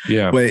clinic.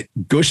 Yeah. But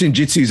Goshin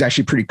Jitsu is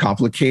actually pretty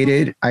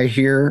complicated, I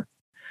hear.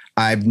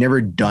 I've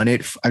never done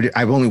it.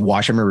 I've only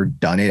watched. I've never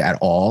done it at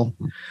all.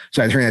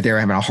 So I was hearing that they were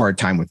having a hard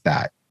time with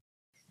that.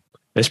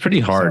 It's pretty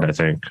hard, I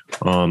think.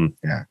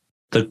 Yeah.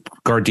 The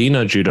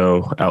Gardena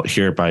Judo out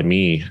here by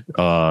me,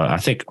 I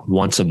think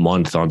once a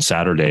month on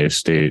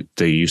Saturdays, they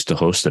used to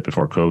host it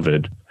before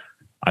COVID.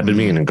 I've been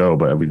meaning to go,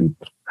 but we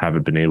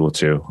haven't been able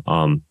to.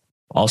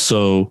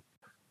 Also,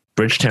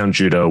 Bridgetown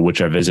Judo,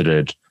 which I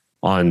visited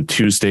on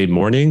Tuesday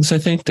mornings, I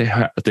think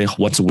they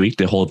once a week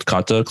they hold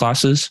kata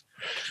classes.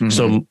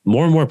 So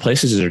more and more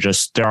places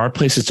there are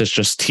places that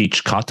just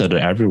teach kata to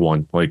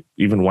everyone, like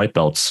even white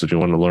belts. If you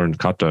want to learn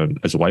kata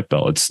as a white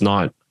belt, it's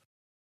not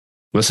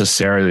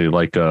necessarily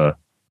like a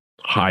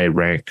high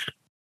rank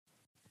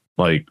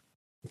like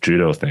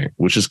judo thing,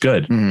 which is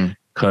good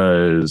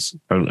because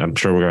I'm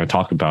sure we're going to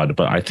talk about it.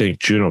 But I think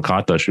judo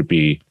kata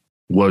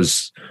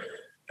was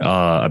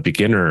a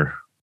beginner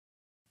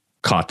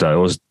kata. It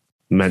was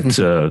meant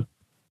to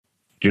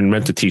you're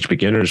meant to teach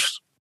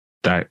beginners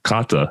that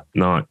kata,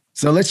 not.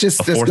 So let's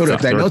go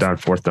to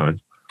fourth dan,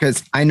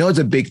 because I know it's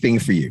a big thing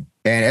for you,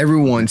 and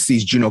everyone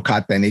sees judo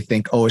kata and they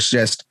think, oh, it's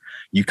just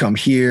you come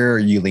here,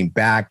 you lean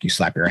back, you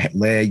slap your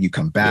leg, you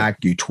come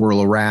back, you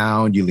twirl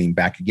around, you lean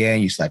back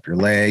again, you slap your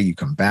leg, you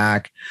come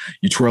back,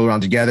 you twirl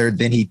around together.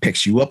 Then he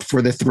picks you up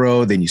for the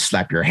throw. Then you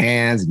slap your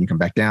hands and you come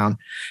back down.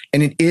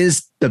 And it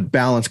is the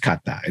balance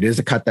kata. It is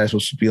a kata that's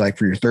supposed to be like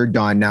for your third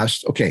dan. Now,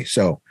 okay,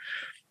 so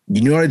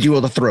you know how to do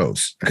all the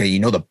throws. Okay, you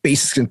know the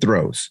basics in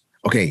throws.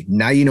 Okay,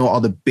 now you know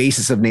all the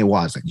basics of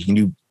newaza. You can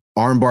do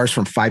arm bars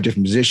from 5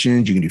 different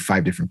positions. You can do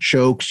 5 different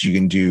chokes. You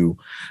can do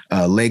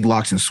leg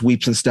locks and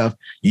sweeps and stuff.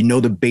 You know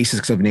the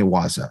basics of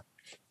newaza.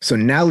 So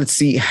now let's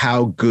see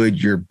how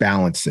good your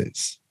balance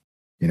is.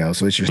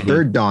 So it's your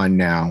third dan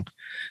now.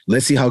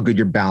 Let's see how good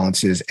your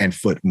balance is and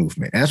foot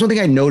movement. And that's one thing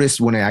I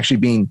noticed when I actually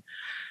being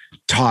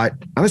taught.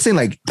 I'm not saying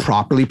like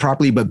properly,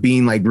 but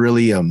being like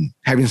really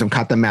having some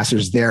kata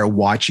masters there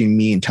watching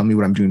me and telling me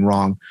what I'm doing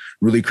wrong,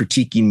 really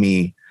critiquing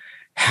me.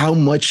 How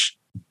much,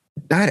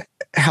 not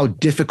how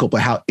difficult, but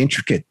how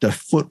intricate the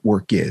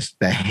footwork is,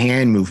 the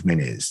hand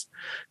movement is,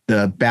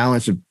 the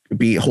balance of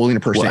holding a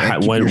person.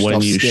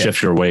 When you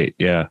shift your weight.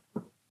 Yeah.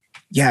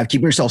 Yeah.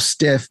 Keeping yourself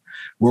stiff,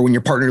 where when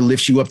your partner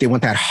lifts you up, they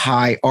want that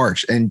high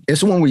arch. And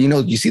it's the one where,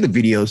 you see the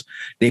videos,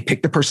 they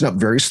pick the person up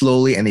very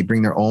slowly and they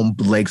bring their own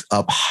legs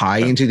up high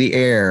into the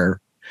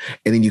air.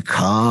 And then you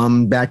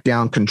come back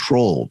down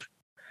controlled.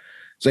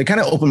 So it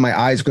kind of opened my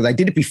eyes because I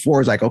did it before.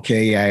 It's like,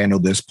 okay, yeah, I know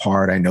this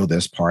part. I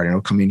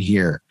know come in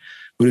here.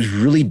 But it was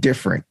really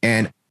different.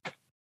 And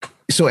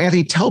so,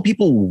 Anthony, tell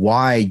people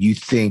why you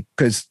think,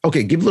 give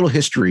a little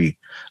history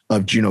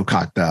of Juno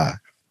Kata,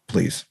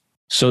 please.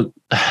 So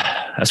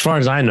as far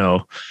as I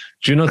know,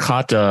 Juno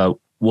Kata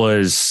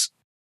was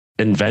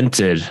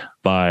invented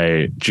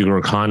by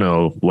Jigoro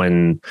Kano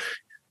when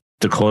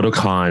the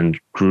Kodokan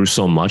grew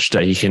so much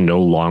that he can no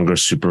longer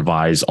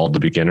supervise all the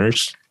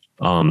beginners.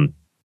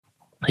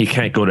 He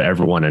can't go to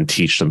everyone and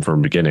teach them from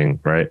the beginning,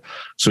 right?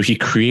 So he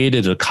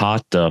created a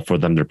kata for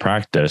them to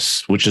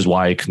practice, which is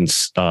why it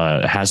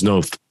has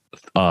no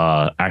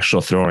actual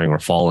throwing or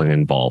falling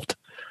involved.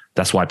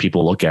 That's why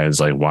people look at it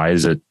as like, why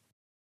is it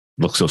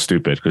look so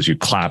stupid? Because you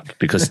clap,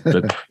 because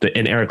the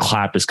in-air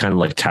clap is kind of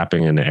like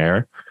tapping in the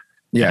air.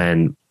 Yeah.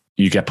 And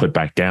you get put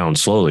back down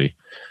slowly.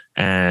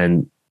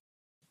 And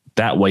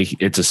that way,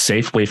 it's a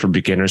safe way for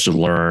beginners to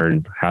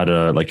learn how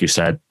to, like you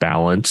said,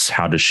 balance,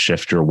 how to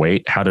shift your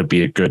weight, how to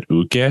be a good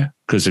uke.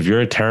 Because if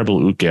you're a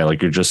terrible uke,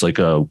 like you're just like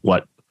a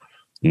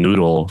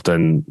noodle,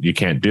 then you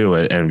can't do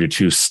it. And if you're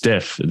too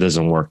stiff, it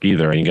doesn't work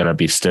either. And you got to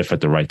be stiff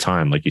at the right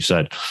time, like you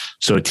said.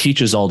 So it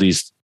teaches all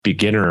these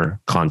beginner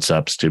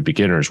concepts to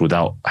beginners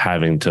without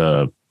having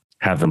to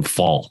have them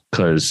fall.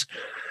 Because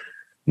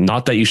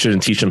not that you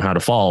shouldn't teach them how to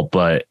fall,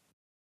 but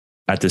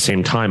at the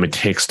same time, it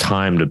takes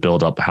time to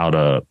build up how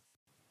to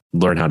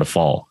learn how to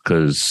fall.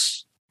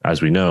 Because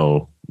as we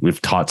know,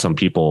 we've taught some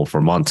people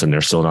for months and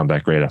they're still not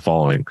that great at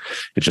falling.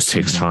 It just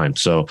takes time.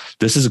 So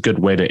this is a good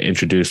way to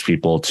introduce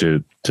people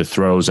to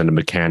throws and the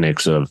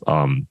mechanics of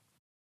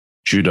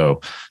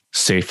judo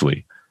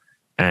safely.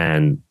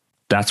 And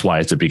that's why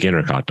it's a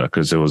beginner kata,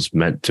 because it was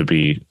meant to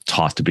be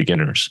taught to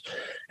beginners.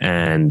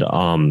 And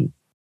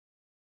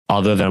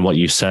other than what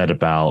you said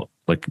about,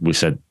 like we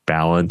said,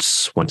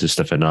 balance, when to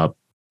stiffen up,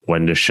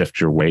 when to shift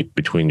your weight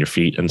between your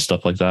feet and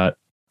stuff like that.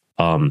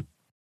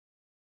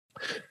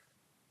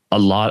 A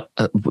lot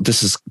of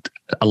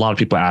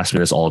people ask me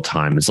this all the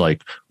time. It's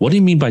like, what do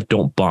you mean by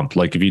don't bump?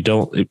 Like if you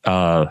don't,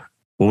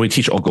 when we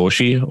teach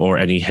ogoshi or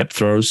any hip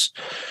throws,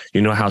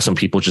 you know how some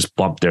people just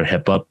bump their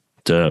hip up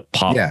to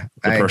pop the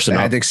person up?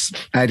 I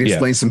had to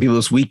explain some people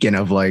this weekend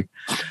of why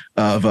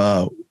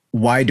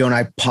don't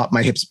I pop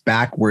my hips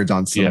backwards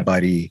on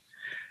somebody?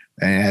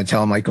 And I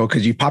tell them like,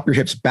 because you pop your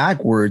hips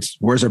backwards,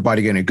 where's their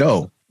body going to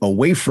go?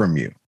 Away from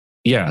you.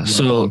 Yeah.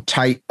 So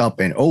tight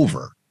up and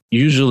over.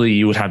 Usually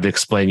you would have to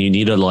explain, you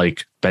need to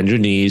like bend your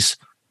knees,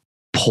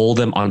 pull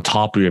them on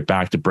top of your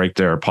back to break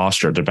their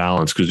posture, their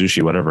balance,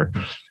 kuzushi, whatever.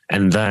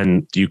 And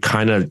then you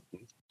kind of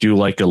do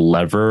like a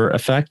lever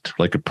effect,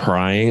 like a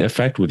prying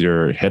effect with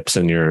your hips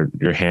and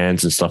your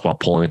hands and stuff while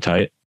pulling it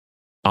tight.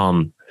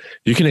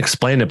 You can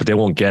explain it, but they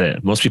won't get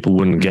it. Most people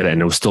wouldn't get it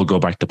and it will still go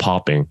back to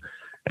popping.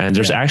 And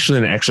there's actually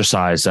an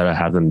exercise that I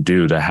have them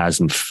do that has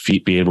them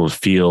be able to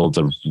feel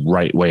the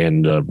right way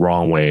and the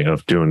wrong way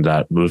of doing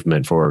that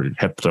movement for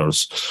hip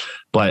throws.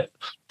 But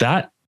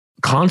that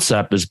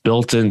concept is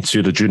built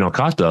into the Juno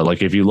kata.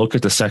 Like if you look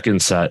at the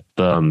second set,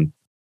 the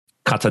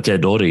katate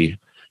dori,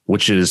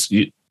 which is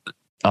the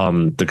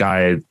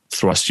guy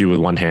thrusts you with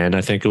one hand,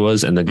 I think it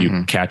was, and then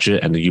you catch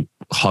it and then you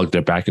hug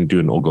their back and do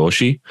an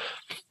ogoshi.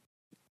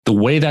 The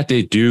way that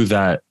they do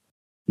that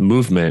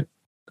movement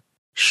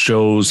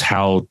shows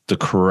how the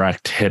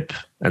correct hip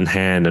and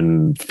hand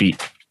and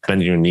feet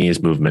bending your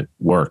knees movement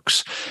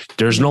works.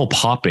 There's no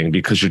popping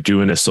because you're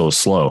doing it so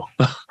slow.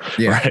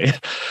 Yeah.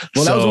 Right?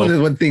 Well, that was one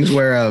of the things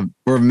where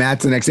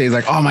Matt's the next day is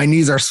like, oh, my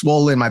knees are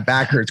swollen, my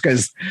back hurts.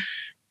 Because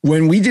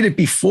when we did it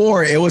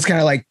before, it was kind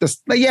of like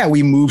this, like, yeah,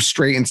 we move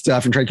straight and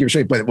stuff and try to keep it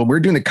straight. But when we're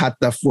doing the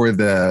kata for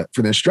the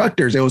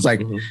instructors, it was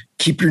like,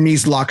 keep your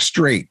knees locked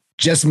straight.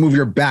 Just move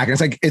your back. And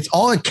it's like, it's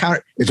all a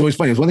counter. It's always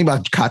funny. It's one thing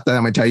about kata that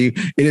I'm going to tell you.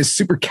 It is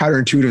super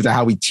counterintuitive to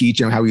how we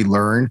teach and how we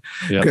learn.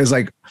 Because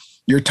like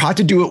you're taught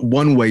to do it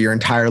one way your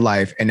entire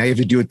life. And now you have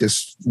to do it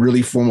this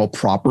really formal,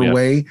 proper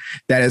way.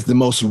 That is the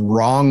most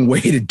wrong way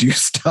to do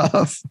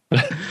stuff.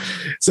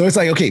 So it's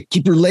like, okay,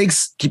 keep your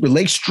legs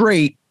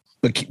straight,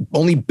 but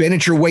only bend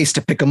at your waist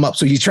to pick them up.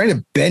 So he's trying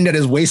to bend at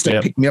his waist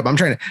to pick me up. I'm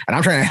trying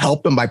to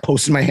help him by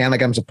posting my hand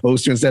like I'm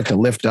supposed to instead of to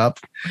lift up.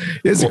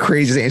 It's a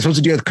crazy thing. It's supposed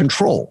to do with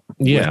control.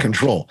 Yeah. With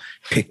control.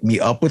 Pick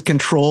me up with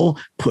control.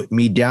 Put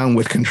me down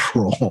with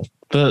control.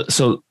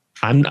 So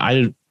I'm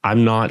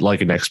not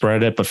like an expert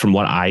at it, but from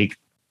what I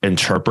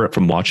interpret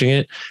from watching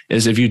it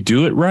is if you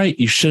do it right,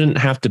 you shouldn't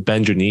have to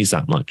bend your knees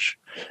that much.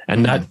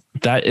 And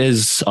that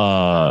is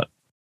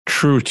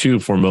true too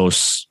for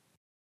most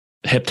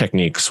hip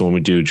techniques when we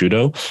do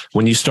judo.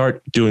 When you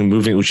start doing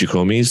moving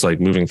uchikomis, like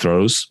moving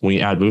throws, when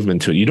you add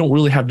movement to it, you don't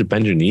really have to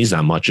bend your knees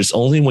that much. It's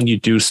only when you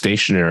do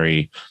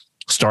stationary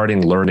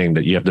starting learning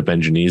that you have to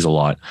bend your knees a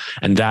lot.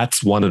 And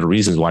that's one of the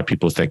reasons why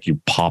people think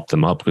you pop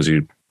them up, because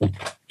you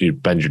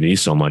bend your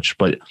knees so much.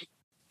 But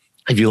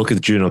if you look at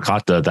the Juno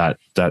kata,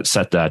 that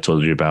set that I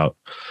told you about,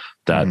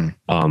 that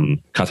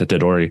kata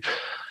tedori,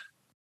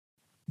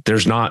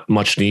 there's not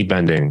much knee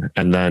bending.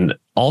 And then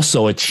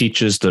also it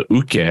teaches the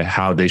uke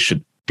how they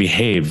should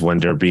behave when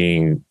they're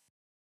being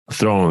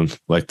thrown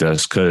like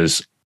this,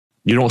 because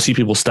you don't see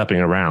people stepping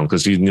around,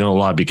 because a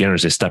lot of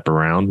beginners, they step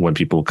around when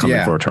people come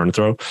in for a turn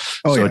throw.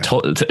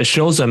 It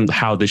shows them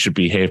how they should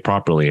behave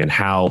properly and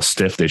how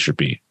stiff they should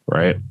be,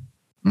 right?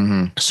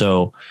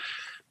 So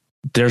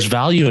there's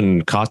value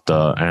in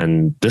kata,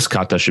 and this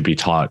kata should be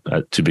taught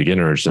to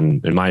beginners,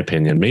 and in my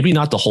opinion, maybe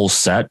not the whole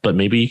set, but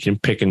maybe you can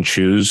pick and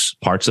choose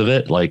parts of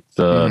it, like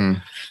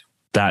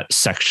that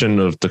section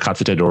of the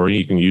kata tedori,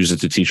 you can use it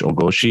to teach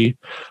ogoshi,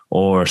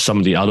 or some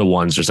of the other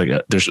ones. There's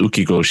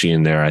ukigoshi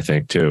in there, I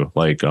think too.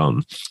 Like,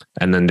 and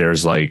then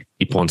there's like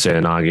ipponse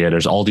nage.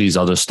 There's all these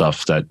other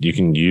stuff that you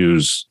can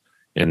use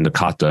in the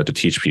kata to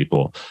teach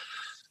people.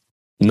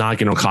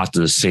 Nage no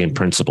kata is the same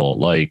principle.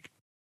 Like,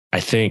 I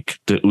think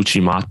the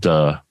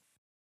uchimata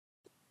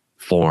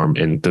form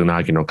in the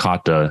nage no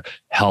kata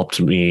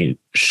helped me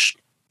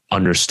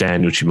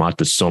understand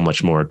uchimata so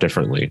much more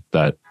differently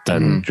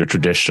than your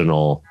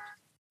traditional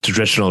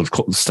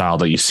style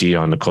that you see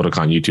on the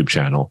Kodokan YouTube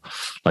channel.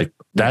 Like,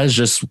 that is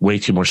just way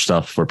too much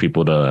stuff for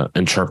people to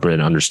interpret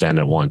and understand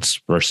at once,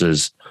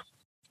 versus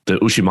the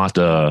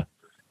Ushimata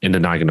in the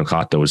Nage no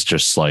Kata was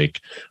just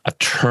like a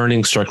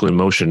turning circular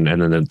motion.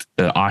 And then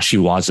the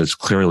Ashiwaza is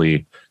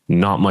clearly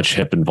not much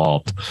hip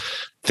involved.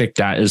 I think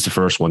that is the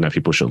first one that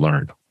people should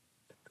learn,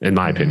 in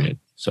my opinion.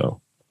 So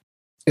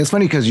it's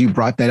funny because you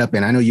brought that up,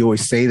 and I know you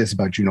always say this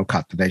about Juno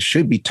Kata that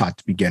should be taught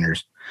to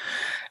beginners.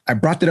 I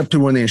brought that up to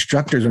one of the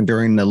instructors when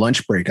during the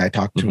lunch break, I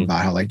talked to him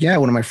about how, like, yeah,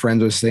 one of my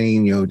friends was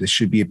saying, this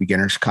should be a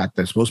beginner's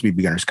kata. It's supposed to be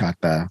beginner's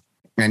kata.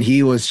 And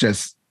he was a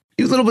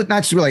little bit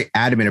not super like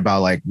adamant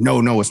about like,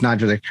 no, it's not.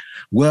 Just like,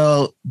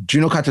 well,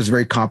 Juno Kata is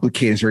very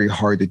complicated. It's very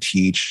hard to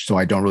teach. So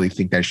I don't really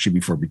think that it should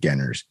be for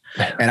beginners.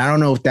 And I don't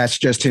know if that's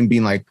just him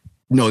being like,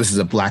 no, this is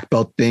a black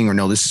belt thing, or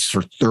no, this is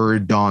for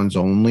third dans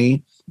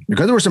only,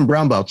 because there were some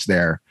brown belts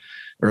there,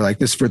 or like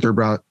this for third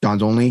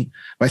dans only.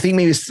 But I think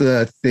maybe it's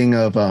the thing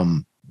of,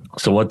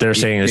 so what they're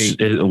saying is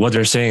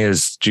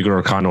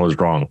Jigoro Kano is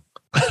wrong.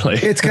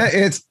 Like,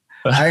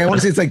 I want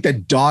to say it's like the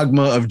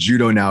dogma of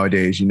judo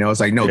nowadays. It's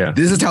like, no,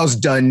 This is how it's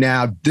done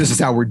now. This is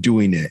how we're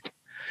doing it.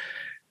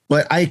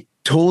 But I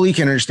totally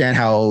can understand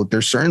how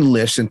there's certain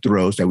lifts and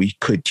throws that we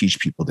could teach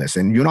people this.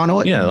 And you don't know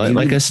what? Yeah,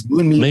 like us, you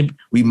and me,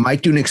 we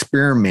might do an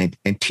experiment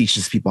and teach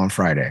this people on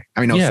Friday.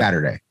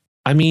 Saturday.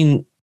 I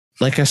mean,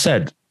 like I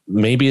said,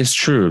 maybe it's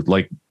true.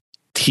 Like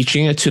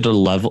teaching it to the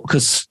level,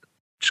 because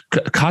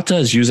kata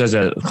is used as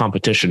a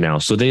competition now,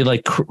 so they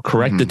like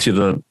correct it to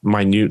the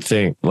minute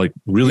thing, like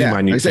really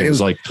minute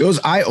things. It was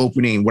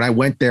eye-opening when I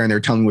went there and they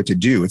were telling me what to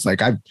do. It's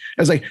like I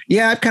was like,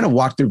 yeah, I've kind of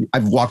walked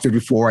through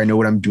before. I know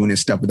what I'm doing and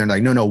stuff, but they're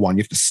like, no, Juan,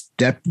 you have to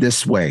step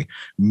this way,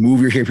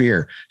 move your hip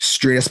here,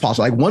 straight as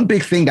possible. Like one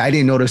big thing that I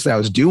didn't notice that I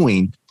was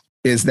doing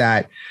is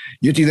that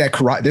you have to do that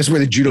karate. This is where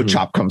the judo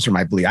chop comes from,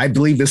 I believe. I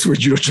believe this is where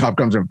judo chop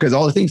comes from, because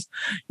all the things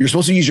you're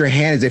supposed to use your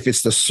hand as if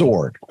it's the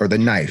sword or the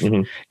knife,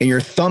 and your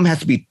thumb has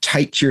to be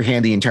tight to your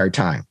hand the entire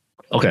time.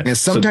 Okay. And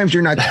sometimes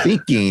you're not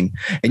thinking,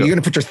 and you're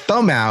going to put your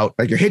thumb out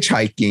like you're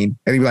hitchhiking,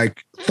 and you're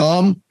like,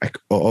 thumb, like,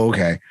 oh,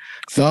 okay.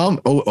 Thumb,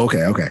 oh,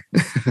 okay.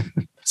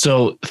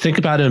 So think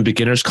about it in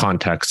beginner's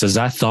context. Does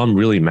that thumb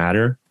really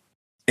matter?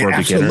 It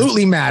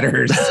absolutely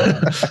matters.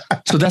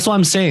 So that's what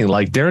I'm saying.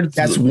 Like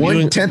that's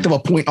 1/10 of a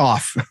point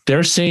off.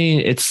 They're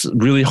saying it's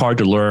really hard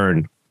to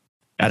learn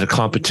at a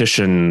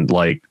competition,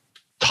 like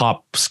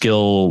top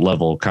skill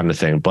level kind of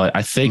thing. But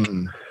I think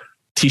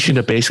teaching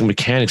the basic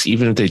mechanics,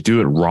 even if they do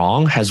it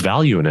wrong, has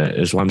value in it,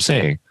 is what I'm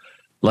saying.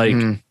 Like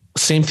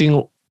same thing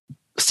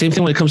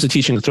when it comes to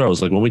teaching the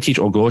throws. Like when we teach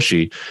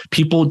ogoshi,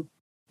 people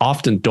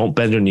often don't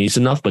bend their knees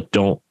enough, but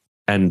don't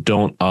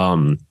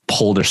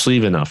pull their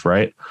sleeve enough,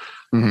 right?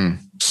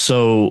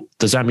 So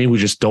does that mean we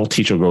just don't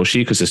teach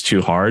ogoshi because it's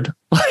too hard?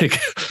 Like,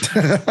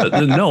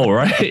 no,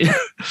 right?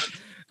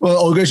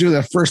 Well, ogoshi was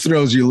the first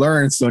throws you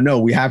learn, so no,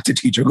 we have to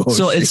teach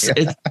ogoshi.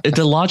 So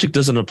the logic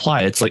doesn't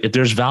apply. It's like if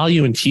there's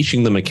value in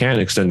teaching the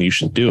mechanics, then you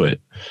should do it.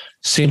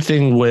 Same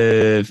thing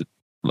with.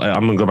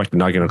 I'm gonna go back to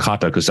Nage no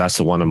Kata because that's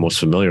the one I'm most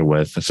familiar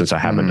with. Since I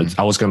haven't,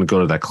 I was gonna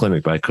go to that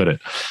clinic, but I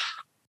couldn't.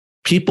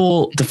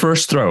 People, the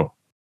first throw,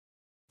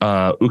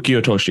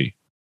 uki-otoshi,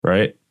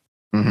 right?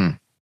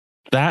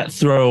 That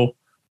throw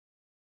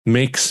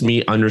makes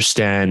me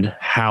understand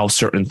how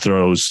certain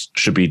throws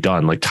should be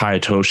done. Like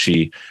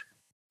tai-otoshi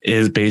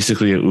is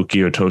basically a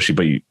uki-otoshi,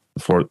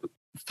 but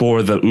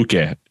for the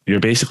uke, you're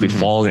basically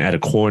falling at a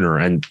corner,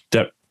 and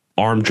that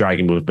arm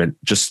dragging movement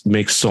just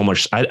makes so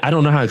much. I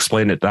don't know how to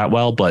explain it that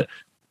well, but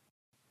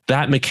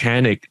that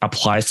mechanic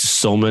applies to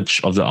so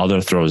much of the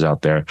other throws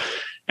out there.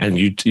 And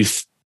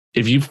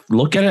if you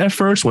look at it at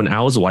first, when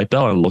I was a white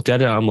belt and looked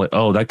at it, I'm like,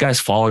 oh, that guy's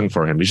falling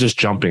for him. He's just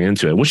jumping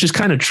into it, which is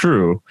kind of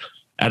true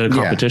at a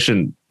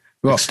competition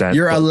extent.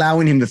 You're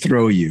allowing him to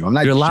throw you. I'm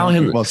not. You're allowing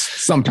him. Well,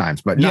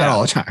 sometimes, but not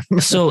all the time.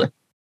 So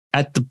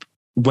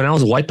when I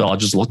was a white belt, I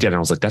just looked at it and I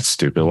was like, that's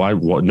stupid. Why?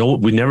 No,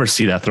 we never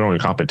see that throw in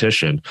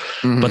competition.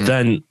 But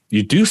then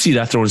you do see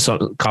that throw in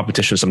some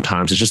competition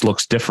sometimes. It just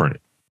looks different.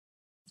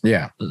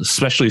 Yeah.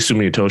 Especially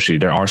sumi-otoshi.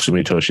 There are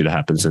sumi-otoshi that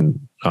happens in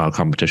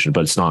competition,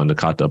 but it's not in the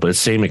kata, but it's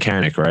the same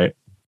mechanic, right?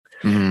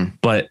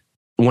 But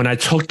when I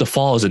took the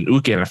fall as an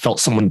uke and I felt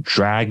someone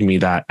drag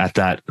me at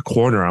that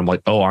corner, I'm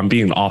like, oh, I'm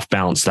being off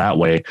balance that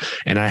way.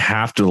 And I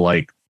have to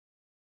like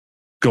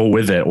go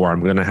with it, or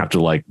I'm going to have to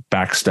like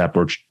backstep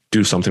or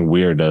do something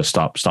weird to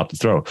stop the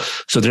throw.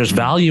 So there's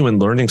value in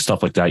learning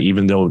stuff like that,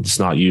 even though it's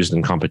not used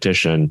in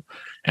competition.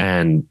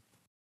 And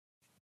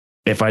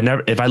if I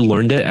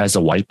learned it as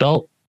a white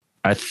belt,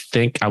 I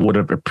think I would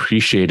have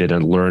appreciated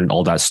and learned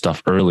all that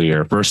stuff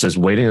earlier versus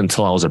waiting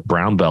until I was a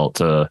brown belt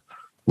to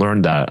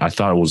learn that. I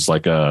thought it was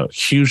like a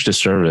huge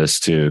disservice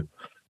to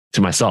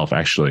myself,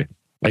 actually.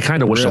 I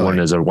kind of wish I learned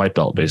as a white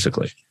belt,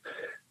 basically.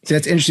 See,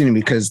 that's interesting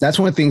because that's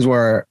one of the things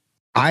where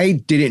I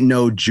didn't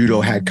know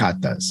judo had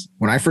katas.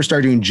 When I first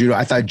started doing judo,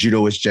 I thought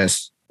judo was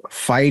just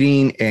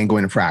fighting and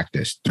going to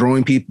practice,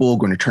 throwing people,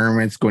 going to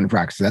tournaments, going to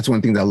practice. That's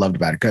one thing that I loved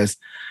about it, because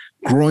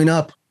growing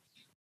up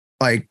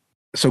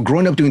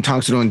doing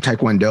Tangsudo and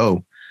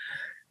Taekwondo,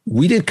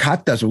 we did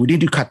katas, but we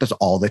didn't do katas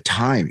all the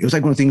time. It was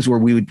like one of the things where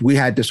we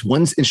had this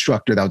one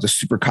instructor that was a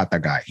super kata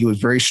guy. He was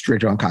very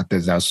strict on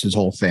katas. That was his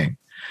whole thing.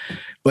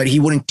 but he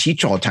wouldn't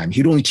teach all the time.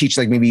 He'd only teach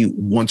like maybe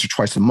once or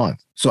twice a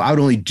month. So I would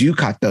only do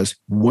katas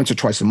once or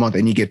twice a month.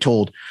 And you get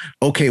told,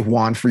 okay,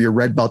 Juan, for your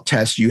red belt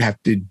test, you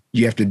have to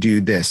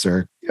do this,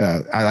 or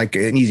I like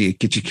an easy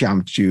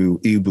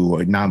kichikamachu ibu or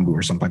nambu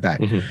or something like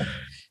that. Mm-hmm.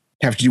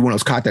 Have to do one of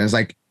those katas. And it's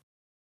like,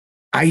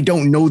 I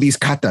don't know these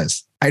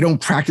katas. I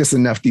don't practice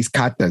enough these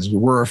katas.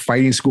 We're a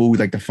fighting school. We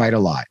like to fight a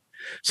lot.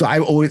 So I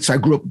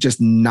grew up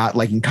just not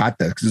liking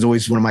kata because it's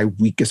always one of my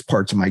weakest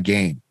parts of my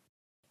game.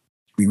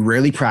 We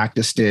rarely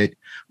practiced it.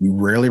 We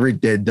rarely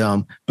redid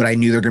them, but I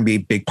knew they were going to be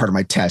a big part of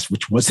my test,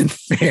 which wasn't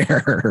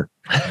fair.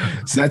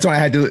 So that's why I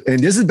had to, and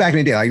this is back in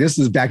the day, like this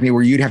is back in the day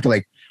where you'd have to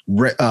like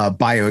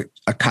buy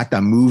a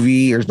kata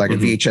movie or like a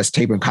VHS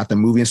tape and kata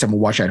movie and stuff and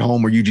watch at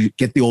home, or you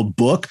get the old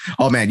book.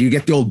 Oh man, you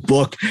get the old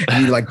book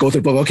and you like go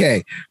through the book.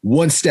 Okay,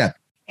 one step,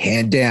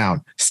 hand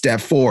down, step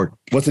forward.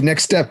 What's the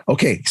next step?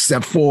 Okay,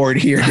 step forward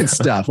here and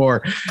stuff,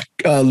 or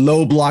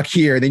low block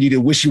here. And then you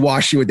do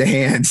wishy-washy with the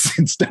hands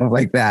and stuff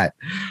like that.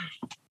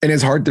 And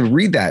it's hard to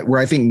read that,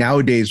 where I think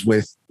nowadays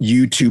with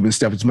YouTube and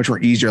stuff, it's much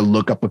more easier to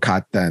look up a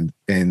kata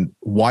and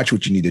watch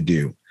what you need to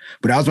do.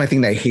 But that was my thing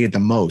that I hated the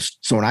most.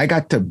 So when I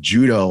got to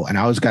judo and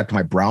I got to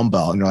my brown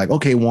belt, and they're like,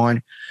 okay,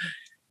 Juan,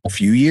 a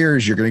few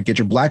years, you're going to get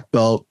your black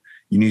belt.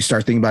 You need to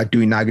start thinking about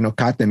doing nagino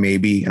kata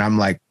maybe. And I'm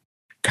like,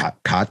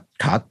 kata?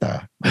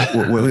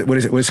 What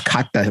is it? What is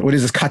kata? What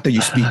is this kata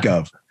you speak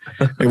of?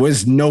 It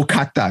was no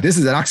kata. This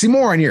is an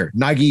oxymoron here.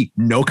 Nagi,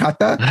 no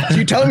kata? So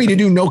you're telling me to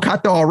do no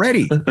kata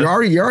already. You're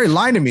already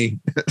lying to me.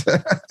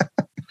 But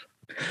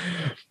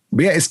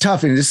yeah, it's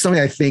tough. And this is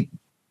something I think,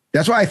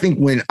 that's why I think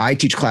when I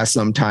teach class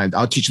sometimes,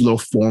 I'll teach little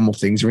formal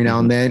things every now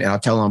and then. And I'll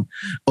tell them,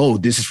 oh,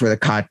 this is for the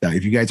kata.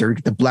 If you guys ever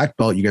get the black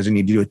belt, you guys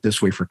need to do it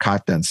this way for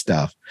kata and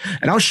stuff.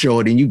 And I'll show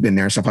it. And you've been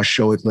there and stuff. I'll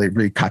show it like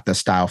really kata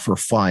style for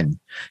fun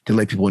to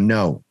let people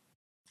know.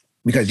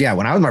 Because yeah,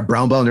 when I was my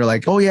brown belt and they're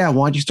like, oh yeah,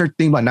 why don't you start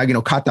thinking about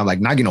nagino kata? I'm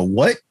like, nagino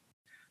what?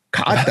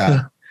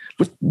 Kata?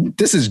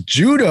 This is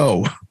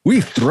judo.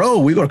 We throw,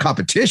 we go to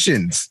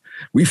competitions,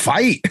 we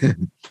fight.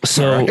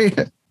 So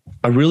right?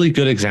 A really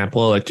good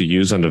example I like to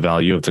use on the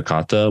value of the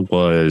kata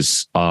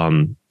was,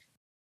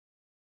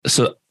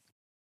 so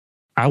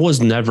I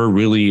was never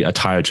really a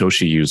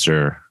Tadehara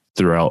user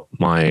throughout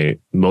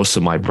most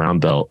of my brown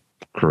belt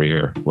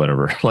career,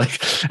 whatever. Like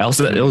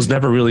it was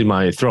never really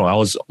my throw. I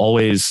was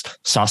always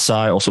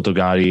sasai,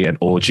 osotogari, and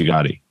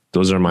ouchigari.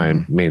 Those are my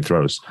main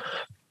throws.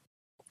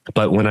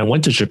 But when I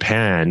went to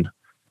Japan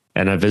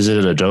and I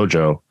visited a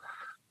dojo,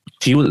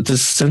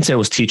 this sensei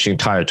was teaching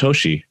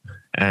Tadehara,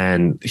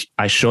 and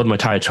I showed my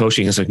Tadehara.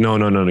 He's like, no,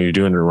 you're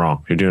doing it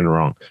wrong. You're doing it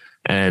wrong.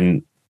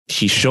 And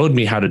he showed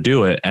me how to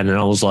do it. And then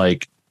I was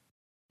like,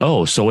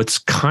 oh, so it's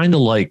kind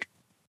of like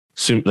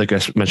I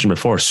mentioned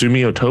before,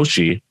 sumi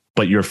otoshi,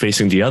 but you're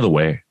facing the other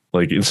way.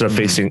 Like instead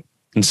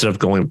of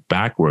going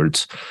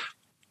backwards,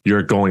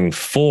 you're going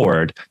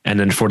forward. And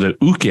then for the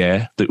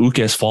uke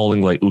is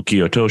falling like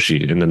uki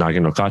otoshi in the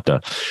nagino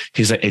kata.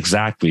 He's like,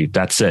 exactly,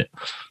 that's it.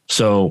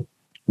 So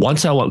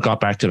once I got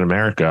back to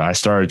America, I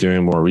started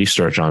doing more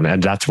research on it.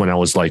 And that's when I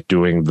was like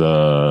doing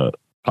the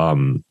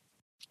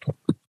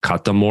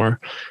kata more.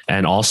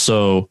 And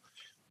also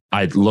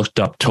I looked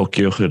up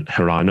Tokyo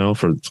Hirano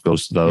for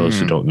those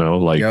who don't know.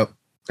 Like, yep.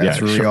 That's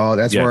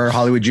where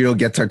Hollywood Judo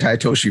gets our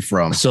Tadehara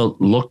from. So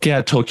look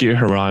at Tokyo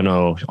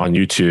Hirano on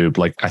YouTube.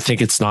 Like, I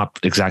think it's not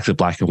exactly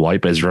black and white,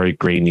 but it's a very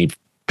grainy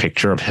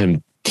picture of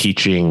him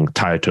teaching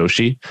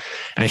Tadehara.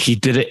 And he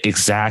did it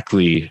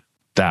exactly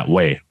that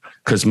way.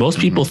 Because most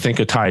people think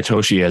of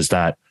Tadehara as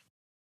that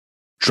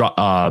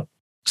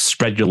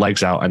spread your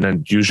legs out and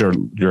then use your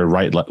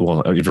right leg.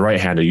 Well, if you're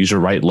right-handed, use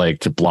your right leg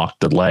to block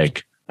the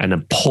leg and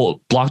then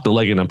block the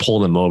leg and then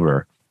pull them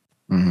over.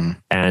 Mm-hmm.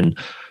 And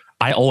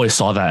I always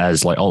saw that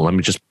as like, oh, let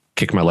me just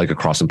kick my leg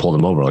across and pull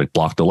them over, like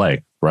block the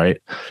leg,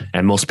 right?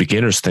 And most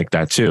beginners think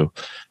that too.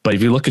 But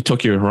if you look at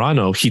Tokyo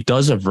Hirano, he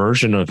does a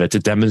version of it to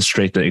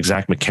demonstrate the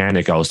exact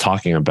mechanic I was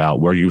talking about,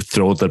 where you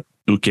throw the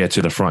uke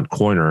to the front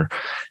corner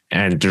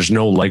and there's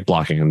no leg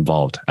blocking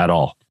involved at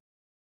all.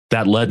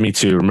 That led me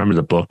to remember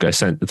the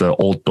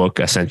old book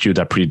I sent you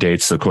that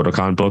predates the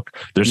Kodokan book.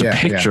 There's a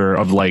picture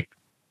of like,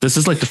 this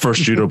is like the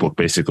first judo book,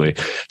 basically.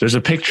 There's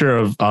a picture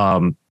of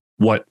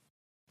what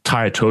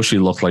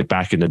Tadehara looked like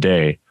back in the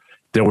day.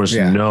 There was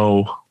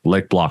no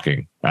leg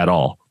blocking at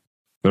all.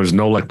 There was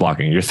no leg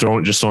blocking. You're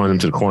just throwing them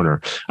to the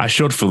corner. I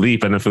showed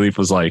Philippe, and then Philippe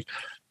was like,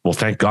 well,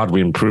 thank God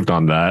we improved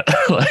on that.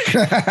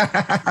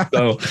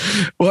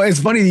 Well, it's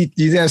funny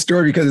you that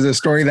story because it's a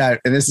story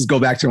that, and this is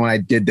go back to when I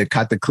did the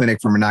kata clinic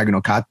for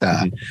Nagino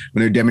Kata,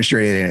 when they're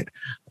demonstrating it.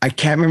 I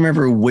can't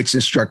remember which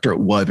instructor it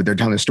was, but they're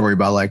telling a story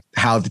about like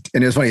how,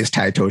 and it's funny, it's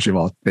Tadehara of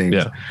all things.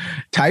 Yeah.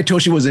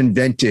 Tadehara was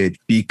invented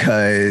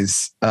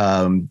because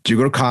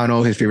Jigoro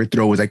Kano, his favorite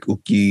throw was like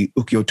uki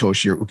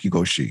otoshi or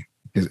ukigoshi.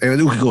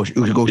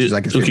 Ukigoshi is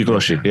like his favorite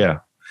ukigoshi, throw.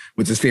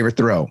 Was his favorite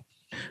throw.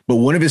 But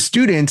one of his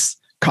students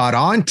caught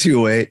on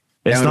to it.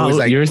 It's not,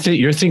 like, you're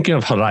thinking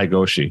of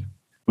Haraigoshi.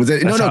 Was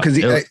it? No,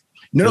 because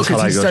No,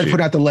 because he started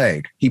putting out the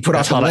leg. He put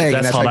out the leg.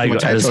 That's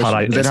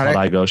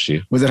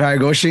Haragoshi. Was it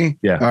Haragoshi?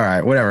 Yeah. All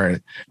right, whatever.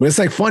 But it's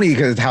like funny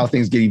because how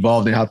things get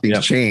evolved and how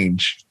things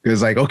change.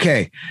 It's like,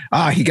 okay,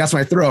 he got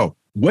my throw.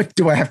 What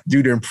do I have to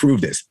do to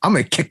improve this? I'm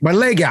going to kick my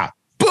leg out.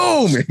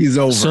 Boom. He's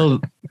over.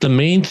 So the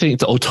main thing,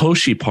 the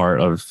Otoshi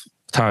part of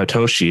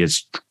Taiotoshi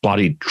is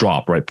body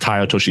drop, right?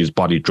 Taiotoshi is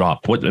body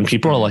drop. And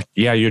people are like,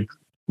 yeah, you're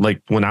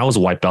like, when I was a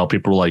white belt,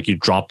 people were like, you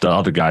dropped the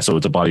other guy, so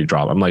it's a body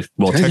drop. I'm like,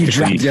 well,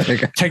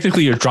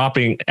 technically you're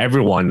dropping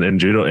everyone in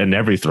judo in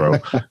every throw,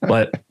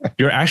 but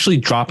you're actually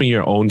dropping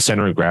your own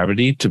center of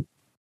gravity to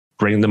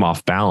bring them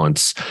off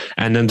balance.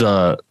 And then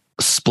the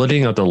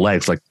splitting of the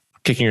legs, like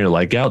kicking your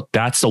leg out,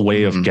 that's a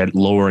way of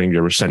lowering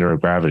your center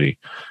of gravity.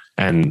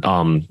 And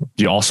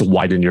you also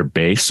widen your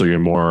base, so you're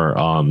more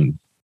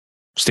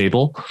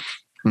stable.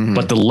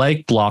 But the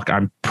leg block,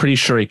 I'm pretty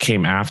sure it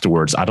came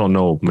afterwards. I don't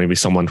know. Maybe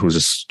someone who's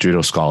a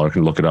judo scholar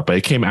can look it up, but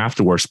it came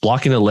afterwards.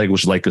 Blocking the leg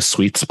was like a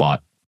sweet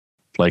spot,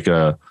 like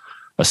a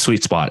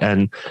sweet spot.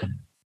 And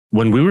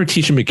when we were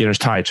teaching beginners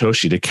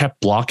Taiotoshi, they kept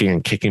blocking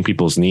and kicking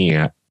people's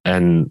knee.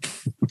 And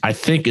I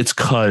think it's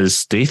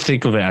because they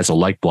think of it as a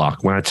leg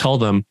block. When I tell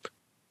them,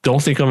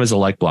 don't think of it as a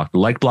leg block. The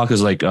leg block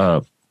is like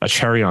a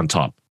cherry on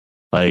top.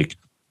 Like,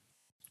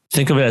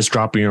 think of it as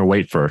dropping your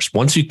weight first.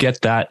 Once you get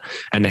that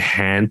and the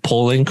hand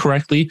pulling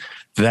correctly,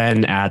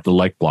 then add the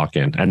leg block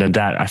in. And then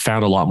that I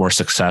found a lot more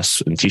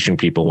success in teaching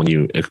people when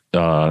you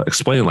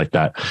explain it like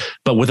that.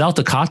 But without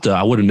the kata,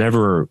 I would have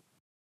never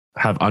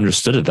have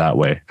understood it that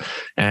way.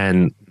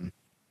 And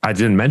I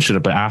didn't mention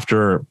it, but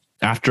after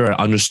I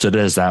understood it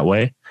as that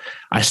way,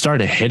 I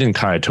started hitting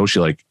Taiotoshi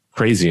like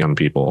crazy on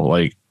people.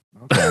 Like,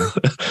 okay.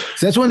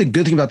 So that's one of the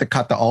good things about the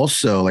kata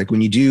also. Like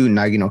when you do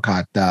nagi no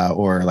kata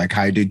or like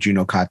how you do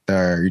juno kata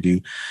or you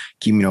do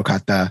kimi no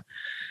kata,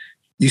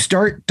 you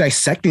start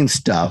dissecting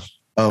stuff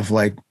of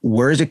like,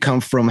 where does it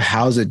come from?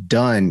 How's it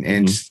done?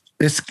 And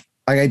it's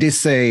like I did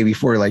say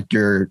before, like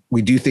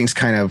we do things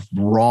kind of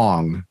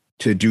wrong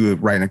to do it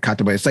right in a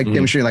kata, but it's like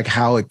demonstrating like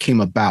how it came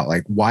about,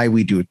 like why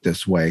we do it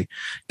this way,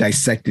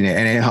 dissecting it,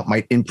 and it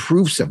might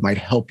improve stuff, might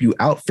help you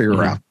out,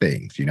 figure out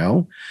things, you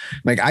know?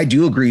 Like I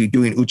do agree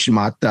doing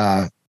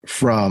uchimata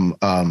from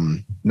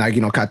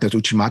nagi no kata's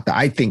uchimata,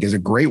 I think is a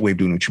great way of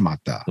doing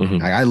uchimata.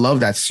 I love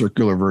that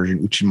circular version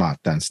uchimata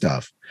and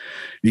stuff.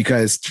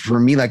 Because for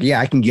me, like, yeah,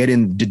 I can get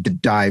in,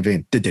 dive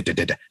in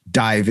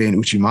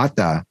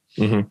uchimata,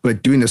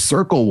 but doing the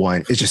circle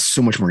one is just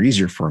so much more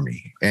easier for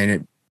me.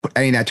 And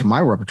adding that to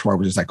my repertoire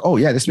was just like, oh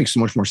yeah, this makes so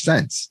much more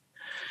sense.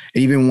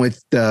 And even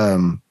with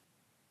when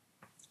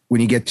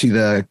you get to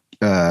the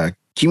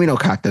kimi no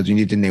katas, when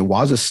you do the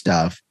newaza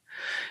stuff,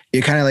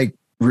 it kind of like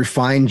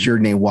refines your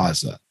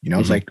newaza. You know,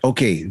 it's like,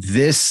 okay,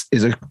 this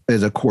is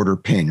a quarter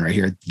pin right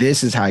here.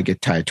 This is how I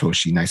get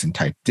taiotoshi nice and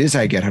tight. This is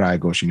how I get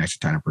haragoshi nice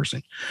and tight on a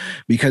person.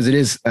 Because it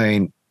is, I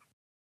mean,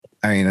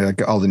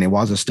 like all the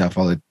newaza stuff,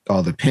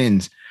 all the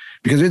pins,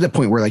 because there's a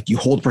point where like you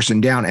hold the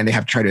person down and they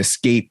have to try to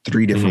escape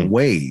 3 different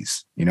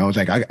ways. You know, it's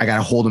like, I got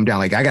to hold them down.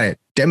 Like I got to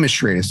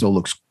demonstrate it so it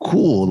looks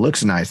cool, it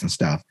looks nice and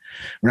stuff.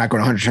 We're not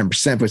going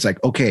 110%, but it's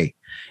like, okay,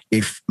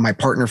 if my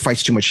partner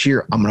fights too much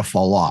here, I'm going to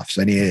fall off.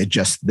 So I need to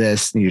adjust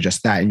this, need to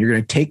adjust that. And you're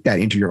going to take that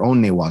into your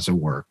own newaza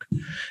work.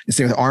 The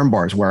same with arm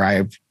bars, where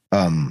I've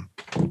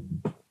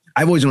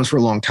always done this for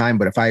a long time,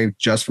 but if I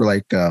adjust for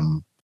like,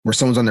 where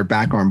someone's on their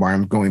back arm bar,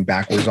 I'm going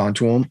backwards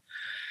onto them.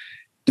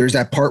 There's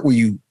that part where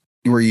you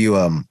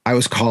I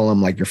always call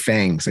them like your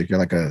fangs, like you're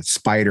like a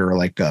spider or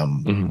like a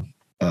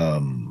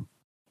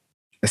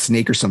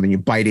snake or something. You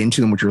bite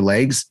into them with your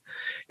legs,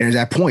 and at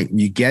that point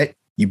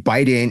you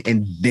bite in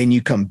and then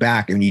you come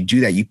back, and when you do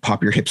that, you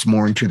pop your hips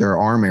more into their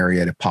arm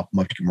area to pop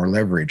them up to get more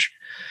leverage.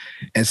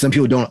 And some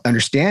people don't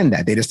understand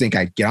that. They just think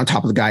I get on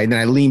top of the guy and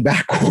then I lean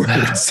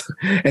backwards.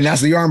 And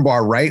that's the arm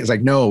bar, right? It's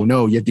like, no,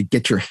 you have to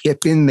get your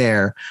hip in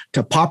there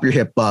to pop your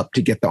hip up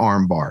to get the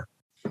arm bar.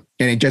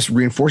 And it just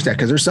reinforced that,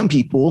 because there's some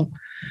people,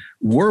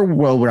 we're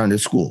well-rounded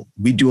school.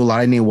 We do a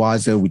lot of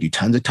newaza, we do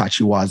tons of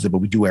tachiwaza, but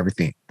we do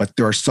everything. But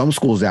there are some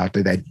schools out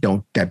there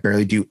that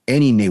barely do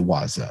any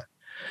newaza.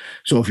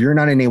 So if you're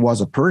not a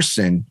newaza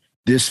person,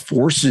 this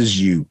forces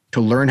you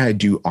to learn how to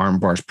do arm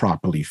bars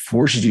properly,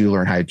 forces you to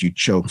learn how to do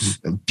chokes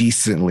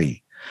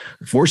decently,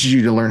 forces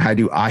you to learn how to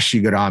do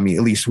ashigarami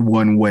at least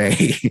one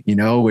way, you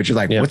know, which is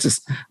like, what's this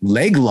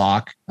leg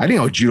lock? I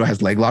didn't know judo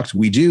has leg locks.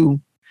 We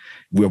do.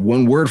 We have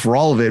one word for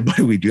all of it, but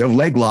we do have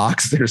leg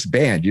locks. There's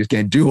banned. You just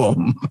can't do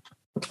them.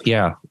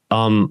 Yeah.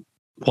 One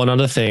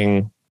other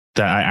thing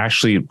that I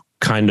actually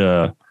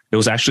it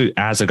was actually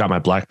as I got my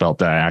black belt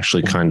that I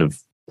actually kind of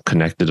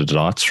connected the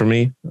dots for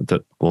me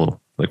that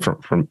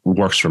from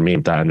works for me,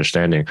 that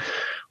understanding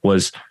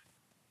was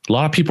a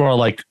lot of people are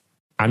like,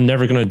 I'm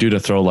never going to do the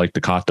throw like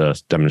the kata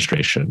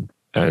demonstration.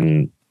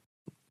 And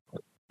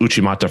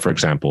uchimata, for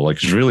example, like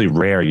it's really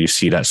rare you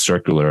see that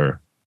circular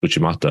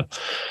uchimata.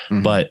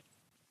 But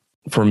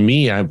for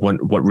me,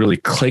 what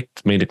really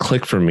made it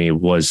click for me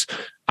was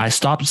I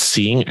stopped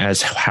seeing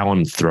as how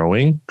I'm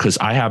throwing, because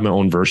I have my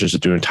own versions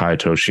of doing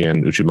taiotoshi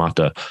and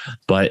uchimata,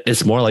 but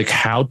it's more like,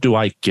 how do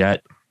I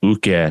get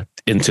uke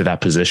into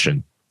that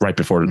position? right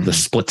before the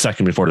split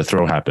second before the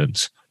throw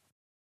happens.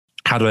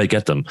 How do I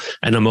get them?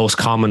 And the most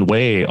common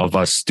way of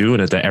us doing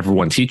it that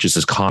everyone teaches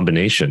is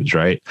combinations,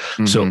 right?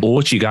 So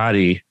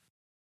Ouchigari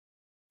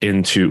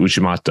into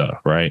Uchimata,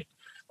 right?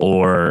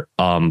 Or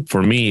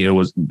for me, it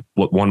was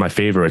one of my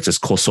favorites is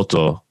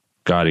Kosoto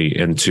Gari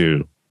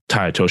into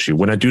Tayatoshi.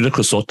 When I do the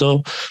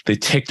Kosoto, they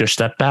take their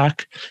step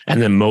back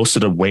and then most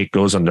of the weight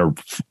goes on their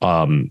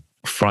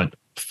front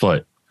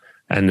foot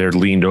and they're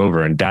leaned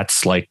over. And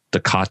that's like the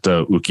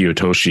kata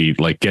uki-otoshi,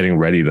 like getting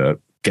ready to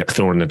get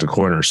thrown into the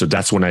corner. So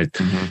that's when I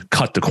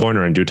cut the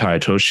corner and do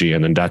Tayatoshi.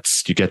 And then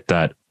you get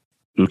that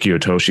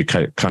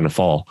uki-otoshi kind of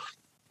fall.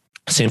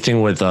 Same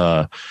thing with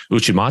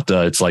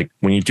Uchimata. It's like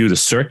when you do the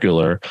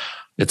circular,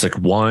 it's like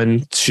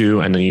 1, 2,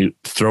 and then you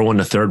throw in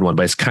the third one,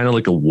 but it's kind of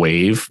like a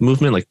wave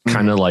movement, like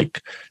kind of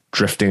like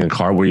drifting a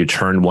car where you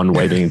turn one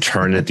way, then you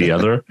turn it the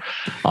other.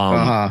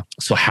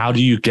 So how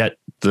do you get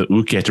the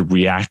uke to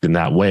react in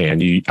that way?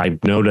 And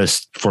I've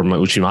noticed for my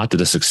Uchimata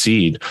to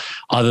succeed,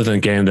 other than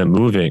getting them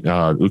moving,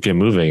 uke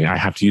moving, I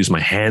have to use my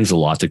hands a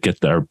lot to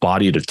get their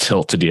body to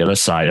tilt to the other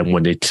side. And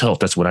when they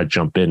tilt, that's when I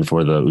jump in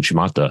for the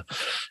Uchimata.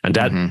 And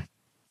that,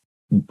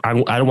 I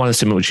don't want to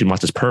say my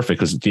Uchimata is perfect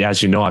because,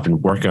 as you know, I've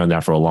been working on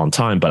that for a long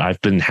time, but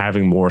I've been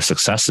having more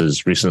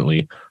successes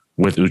recently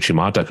with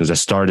Uchimata because I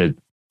started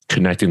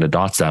connecting the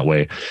dots that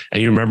way.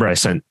 And you remember I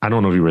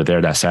don't know if you were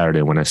there that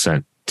Saturday when I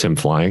sent Tim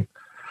flying.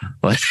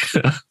 Like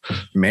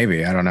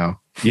maybe, I don't know.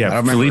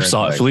 Yeah, Philippe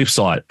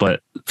saw it,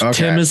 but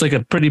Tim is like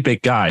a pretty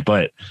big guy,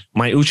 but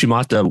my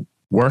Uchimata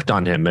worked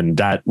on him. And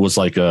that was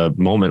like a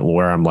moment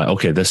where I'm like,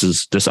 okay,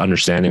 this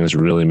understanding is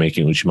really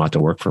making Uchimata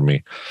work for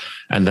me.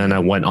 And then I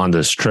went on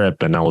this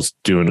trip and I was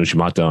doing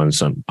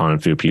Uchimata on a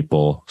few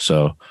people.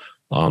 So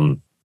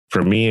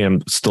for me,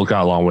 I'm still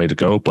got a long way to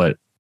go, but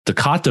the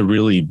kata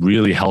really,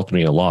 really helped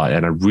me a lot.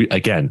 And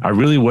I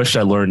really wish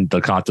I learned the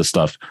kata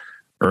stuff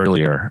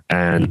earlier.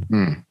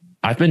 And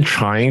I've been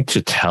trying to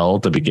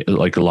tell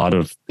like a lot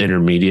of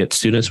intermediate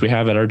students we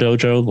have at our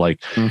dojo, like,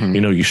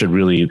 you should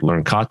really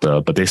learn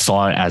kata, but they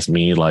saw it as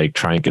me, like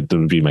trying to get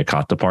them to be my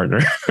kata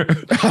partner.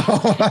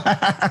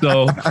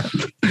 So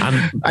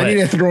I need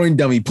a throwing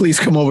dummy. Please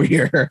come over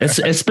here.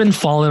 It's been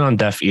falling on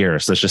deaf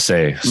ears, let's just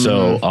say.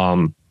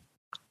 So,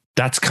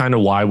 that's kind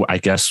of why I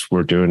guess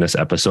we're doing this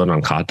episode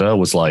on kata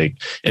was like,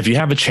 if you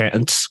have a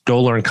chance,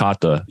 go learn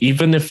kata,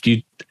 even if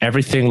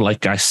everything,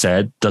 like I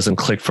said, doesn't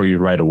click for you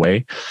right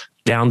away.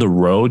 Down the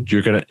road,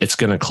 it's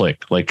gonna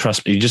click. Like,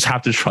 trust me, you just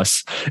have to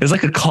trust. It's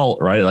like a cult,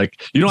 right? Like,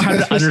 you don't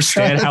have to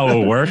understand how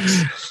it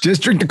works.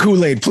 Just drink the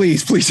Kool-Aid,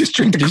 please. Please just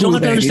drink the Kool-Aid. You don't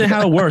have to understand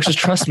how it works. Just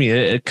trust me.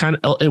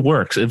 It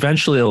works.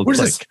 Eventually it'll click.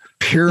 What is this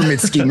pyramid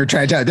scheme you're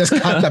trying to tell? That's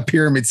kata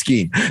pyramid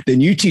scheme. Then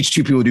you teach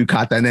 2 people to do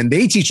kata, and then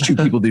they teach 2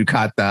 people to do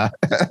kata.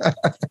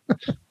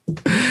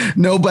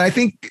 No, but I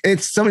think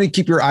it's something to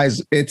keep your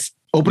eyes.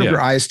 Open up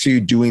your eyes to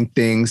doing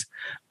things.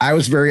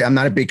 I'm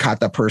not a big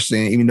kata person,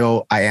 even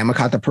though I am a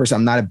kata person.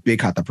 I'm not a big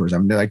kata person.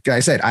 I'm like I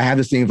said, I have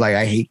this thing of like,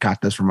 I hate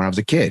katas from when I was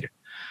a kid,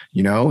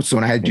 So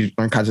when I had to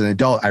learn kata as an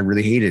adult, I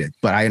really hated it.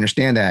 But I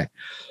understand that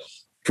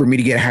for me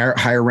to get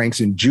higher ranks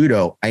in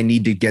judo, I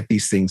need to get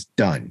these things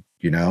done,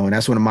 And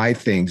that's one of my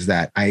things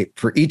that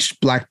for each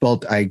black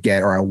belt I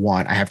get or I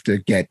want, I have to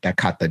get that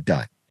kata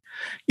done.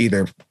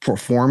 Either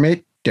perform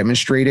it,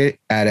 demonstrate it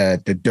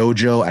at the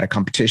dojo, at a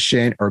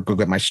competition, or go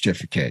get my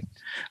certificate.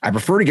 I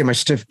prefer to get my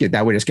certificate.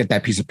 That way, just get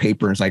that piece of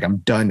paper and it's like, I'm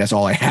done. That's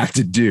all I have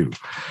to do.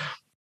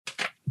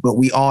 But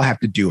we all have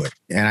to do it.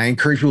 And I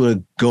encourage people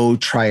to go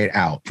try it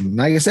out. And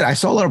like I said, I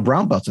saw a lot of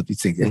brown belts at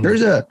these things. If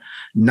there's a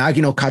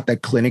Nagino kata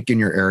clinic in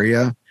your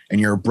area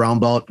and you're a brown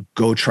belt,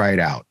 go try it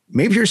out.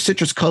 Maybe you're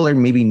citrus colored,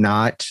 maybe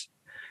not.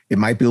 It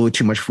might be a little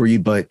too much for you,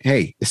 but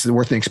hey, this is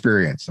worth an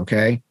experience.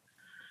 Okay.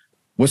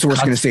 What's the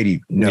worst going to say to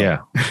you? No. Yeah.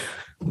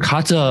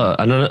 Kata,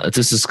 I know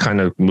this is kind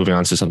of moving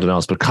on to something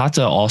else, but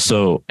kata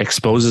also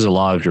exposes a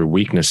lot of your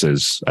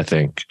weaknesses, I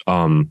think.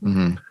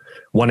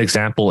 One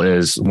example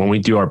is when we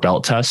do our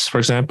belt tests, for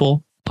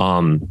example,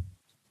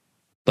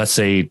 let's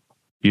say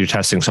you're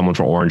testing someone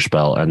for orange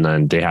belt and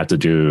then they have to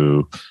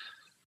do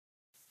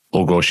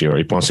Ogoshi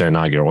or Ippon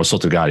Serenage or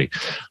Sotogari.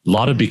 A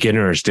lot of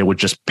beginners, they would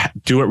just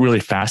do it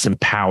really fast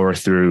and power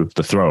through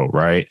the throw,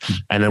 right?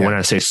 And then when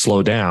I say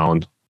slow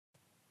down,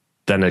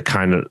 then it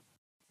kind of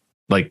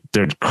like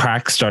their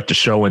cracks start to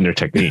show in their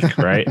technique,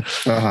 right?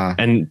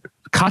 And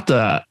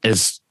kata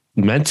is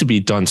meant to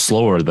be done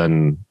slower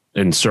than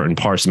in certain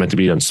parts, meant to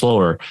be done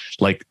slower.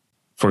 Like,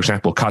 for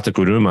example, kata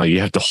kuruma, you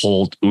have to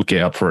hold uke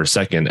up for a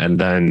second and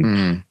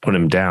then put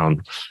him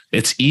down.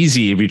 It's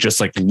easy if you just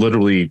like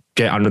literally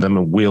get under them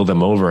and wheel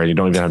them over and you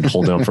don't even have to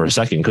hold them for a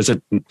second because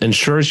it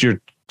ensures you're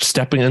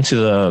stepping into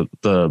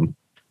the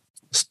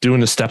doing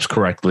the steps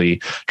correctly,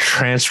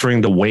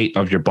 transferring the weight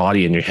of your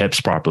body and your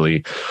hips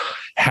properly,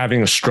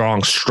 having a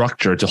strong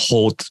structure to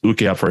hold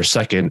uke up for a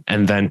second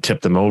and then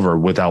tip them over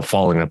without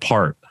falling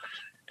apart.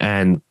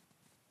 And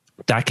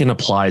that can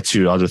apply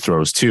to other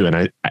throws too.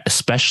 And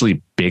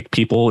especially big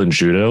people in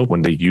judo,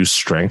 when they use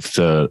strength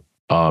to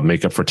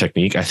make up for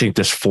technique, I think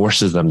this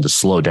forces them to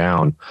slow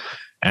down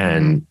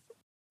and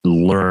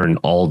learn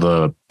all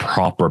the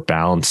proper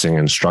balancing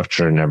and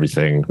structure and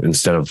everything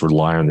instead of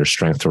rely on their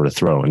strength or the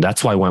throw. And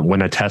that's why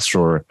when I test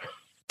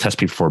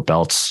people for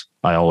belts,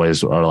 I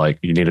always are like,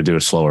 you need to do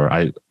it slower.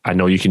 I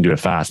know you can do it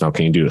fast. Now,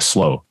 can you do it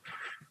slow?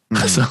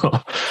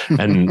 So,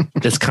 and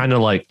it's kind of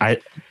like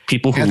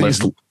people who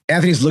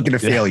Anthony's looking to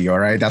fail you. All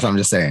right. That's what I'm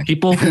just saying.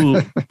 People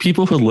who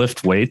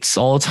lift weights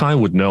all the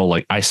time would know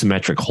like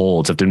isometric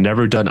holds. If they've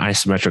never done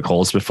isometric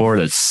holds before,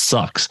 that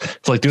sucks.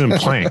 It's like doing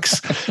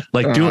planks.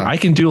 Like I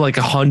can do like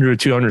 100,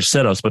 200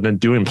 sit-ups, but then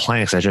doing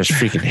planks, I just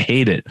freaking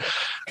hate it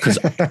because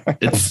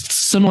it's a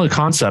similar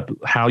concept.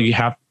 How you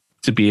have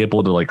to be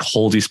able to like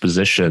hold these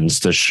positions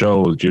to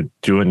show you're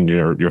doing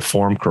your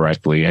form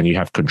correctly and you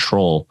have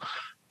control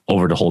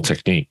over the whole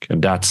technique.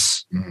 And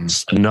that's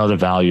another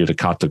value that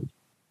kata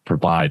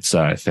provides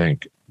that I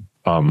think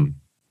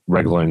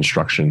regular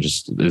instruction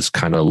just is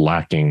kind of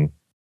lacking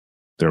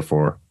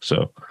therefore.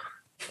 So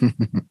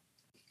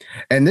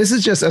and this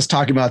is just us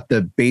talking about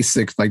the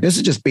basics. Like this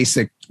is just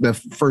basic, the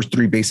first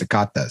 3 basic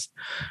katas.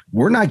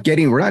 We're not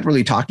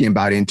really talking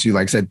about into,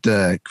 like I said,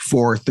 the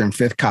 4th and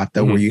 5th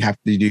kata where you have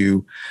to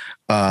do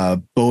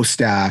bow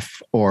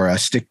staff or a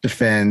stick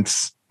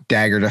defense,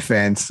 dagger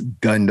defense,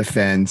 gun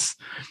defense.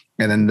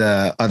 And then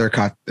the other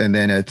kata, and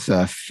then it's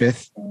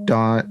 5th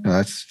dan.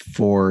 That's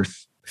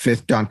 4th.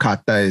 5th dan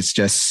kata is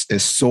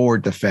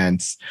sword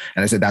defense.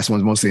 And I said that's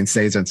one's mostly in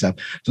seiza and stuff.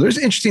 So there's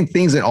interesting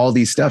things in all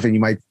these stuff. And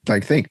you might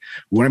like think,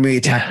 when am I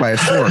attacked by a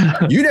sword?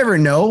 You never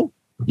know.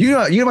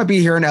 You might be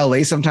here in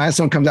LA sometimes.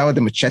 Someone comes out with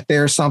a machete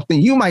or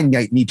something. You might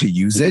need to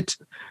use it.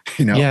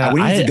 I would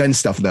use the gun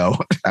stuff though.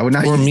 I would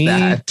not use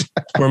that.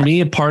 For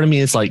me, part of me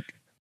is like,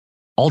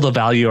 all the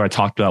value I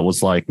talked about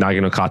was like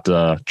Nagano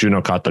kata,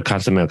 Juno kata,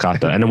 Katsumi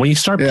kata. And then when you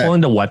start pulling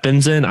the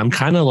weapons in, I'm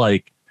kind of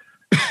like,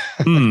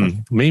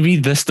 maybe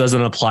this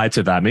doesn't apply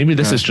to that. Maybe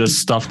this is just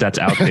stuff that's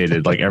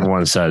outdated, like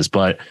everyone says,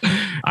 but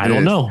I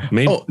don't know.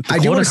 Maybe I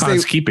do want to say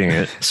keeping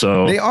it.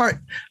 So they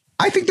are.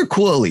 I think they're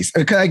cool at least.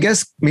 I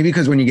guess maybe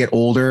because when you get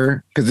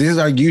older, because these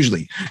are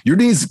usually you're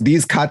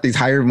these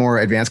higher, more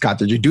advanced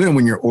katas. You're doing them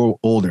when you're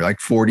older, like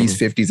 40s,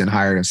 50s, and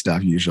higher and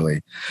stuff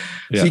usually.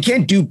 Yeah. So you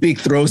can't do big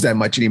throws that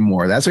much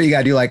anymore. That's what you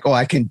got to do. Like,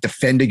 I can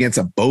defend against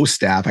a bow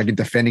staff. I can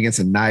defend against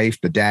a knife,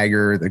 the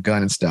dagger, the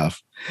gun, and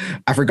stuff.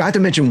 I forgot to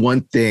mention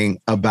one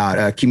thing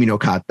about Kimi no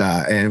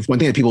kata, and one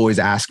thing that people always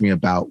ask me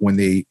about when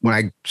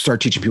I start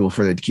teaching people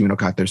for the Kimi no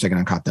kata or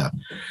second kata.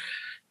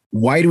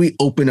 Why do we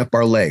open up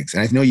our legs?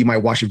 And I know you might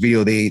watch a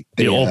video. They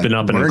open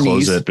up and then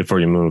close it before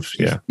you move.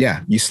 Yeah.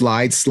 Yeah. You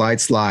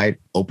slide,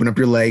 open up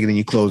your leg, and then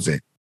you close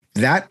it.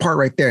 That part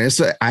right there.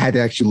 I had to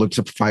actually look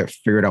to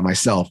figure it out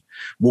myself.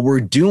 What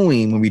we're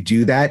doing when we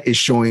do that is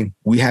showing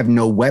we have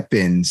no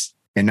weapons.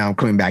 And now I'm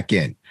coming back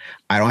in.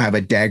 I don't have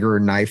a dagger or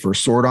knife or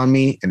sword on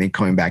me and then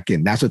coming back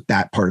in. That's what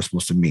that part is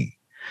supposed to mean.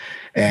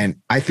 And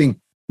I think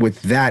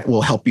with that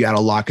will help you out a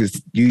lot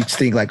because you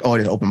think like, I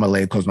just open my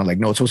leg, close my leg.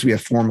 No, it's supposed to be a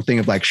formal thing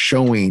of like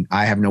showing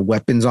I have no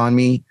weapons on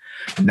me.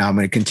 Now I'm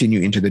going to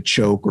continue into the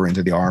choke or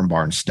into the arm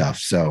bar and stuff.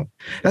 So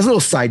that's a little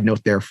side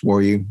note there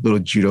for you, little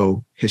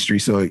judo history.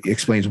 So it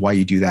explains why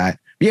you do that.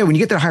 But yeah, when you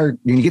get to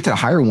the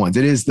higher ones,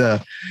 it is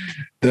the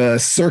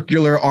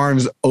circular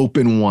arms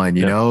open one.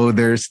 You know,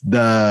 there's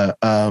the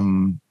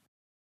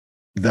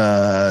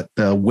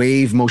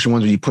wave motion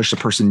ones where you push the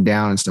person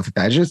down and stuff like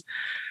that. It's just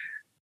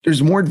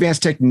there's more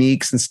advanced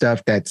techniques and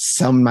stuff that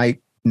some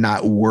might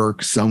not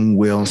work, some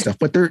will and stuff,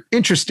 but they're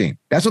interesting.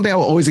 That's one thing I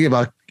will always say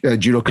about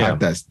judo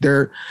katas.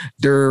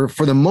 They're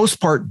for the most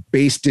part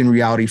based in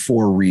reality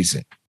for a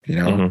reason.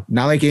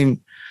 Not like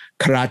in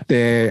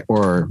karate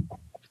or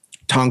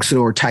tongsu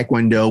or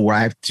taekwondo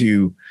where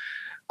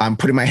I'm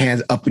putting my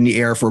hands up in the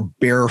air for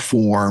bear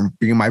form,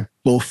 bringing my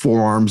both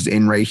forearms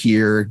in right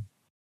here,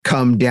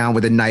 come down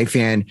with a knife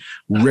hand,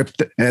 and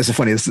that's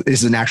funny. This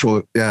is an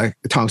actual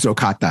tongsu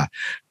kata.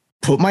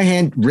 Put my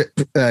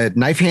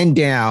knife hand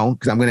down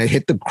because I'm going to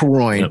hit the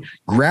groin,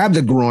 grab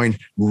the groin,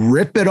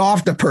 rip it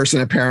off the person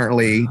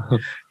apparently,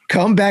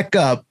 come back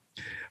up,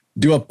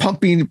 do a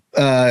pumping,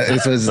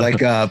 it was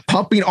like a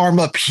pumping arm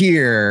up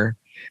here.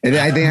 And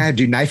then I think I had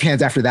to do knife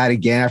hands after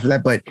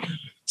that. But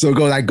so it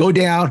goes, I go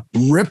down,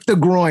 rip the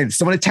groin.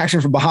 Someone attacks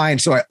me from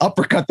behind. So I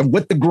uppercut them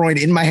with the groin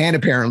in my hand,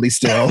 apparently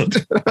still.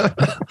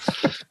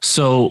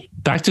 So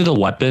back to the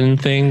weapon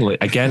thing.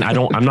 Like, again,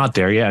 I'm not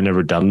there yet. I've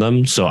never done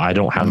them. So I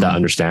don't have that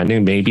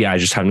understanding. Maybe I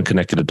just haven't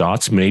connected the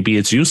dots. Maybe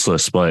it's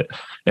useless, but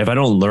if I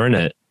don't learn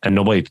it and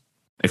nobody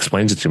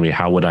explains it to me,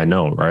 how would I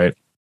know? Right.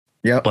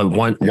 Yeah. But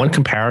one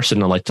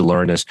comparison I like to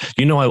learn is,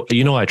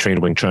 I trained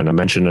Wing Chun. I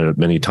mentioned it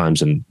many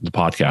times in the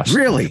podcast.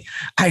 Really?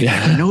 I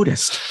never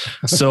noticed.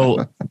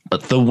 So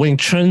the Wing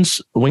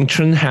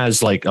Chun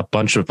has like a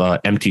bunch of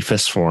empty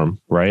fist form,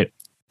 right?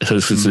 So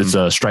it's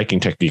a striking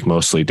technique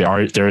mostly.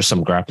 There is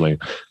some grappling,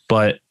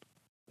 but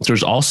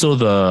there's also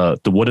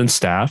the wooden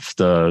staff,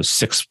 the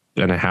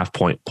 6.5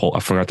 point pole. I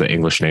forgot the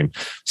English name.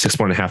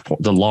 6.5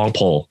 point, the long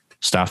pole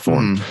staff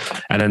form.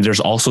 And then there's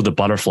also the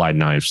butterfly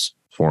knives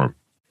form.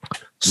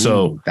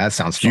 So that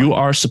sounds fun. You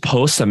are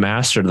supposed to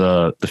master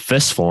the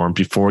fist form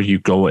before you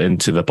go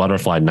into the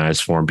butterfly knives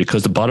form,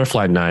 because the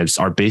butterfly knives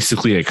are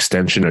basically an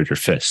extension of your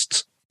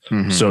fists.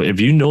 Mm-hmm. So if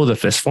you know the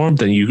fist form,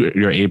 then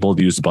you're able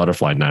to use the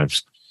butterfly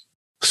knives.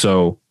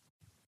 So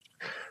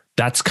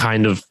that's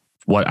kind of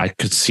what I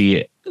could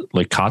see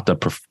like kata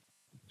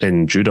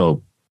in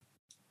judo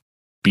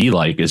be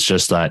like. It's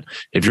just that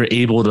if you're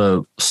able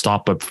to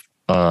stop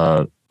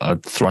a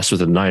thrust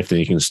with a knife, then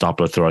you can stop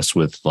a thrust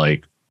with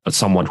like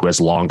someone who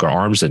has longer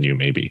arms than you,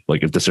 maybe.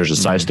 Like if there's a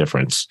size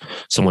difference,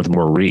 someone with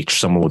more reach,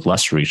 someone with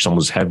less reach,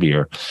 someone's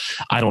heavier.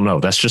 I don't know.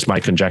 That's just my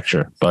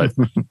conjecture, but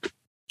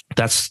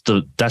that's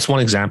one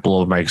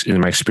example of my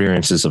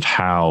experiences of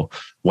how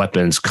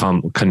weapons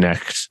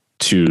connect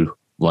to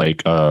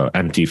like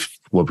empty,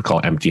 what we call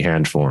empty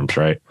hand forms,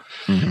 right?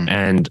 Mm-hmm.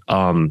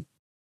 And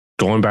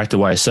going back to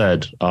what I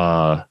said,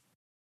 the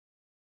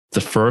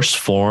first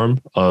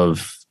form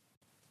of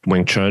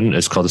Wing Chun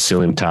is called the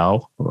Silim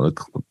Tao.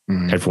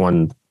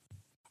 Everyone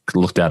could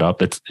look that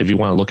up. If you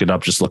want to look it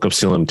up, just look up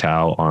Silim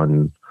Tao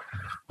on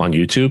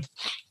YouTube,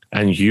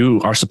 and you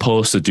are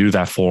supposed to do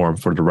that form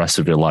for the rest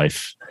of your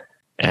life.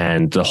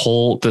 And the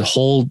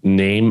whole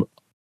name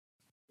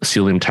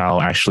Silim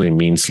Tao actually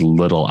means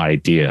little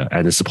idea,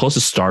 and it's supposed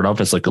to start off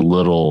as like a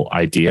little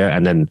idea,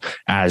 and then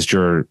as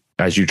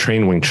you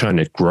train Wing Chun,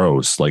 it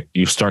grows. Like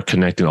you start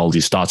connecting all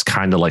these dots,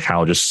 kind of like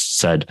how I just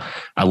said,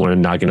 I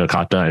learned Nage no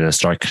Kata and I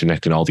start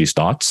connecting all these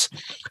dots.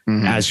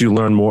 Mm-hmm. As you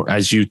learn more,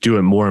 as you do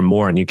it more and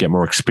more, and you get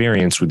more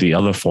experience with the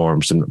other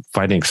forms and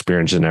fighting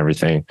experience and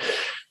everything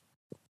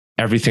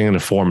in the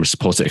form is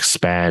supposed to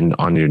expand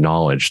on your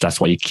knowledge. That's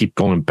why you keep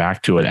going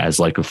back to it as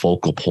like a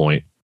focal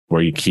point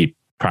where you keep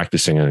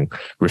practicing and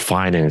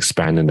refining,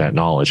 expanding that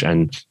knowledge.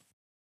 And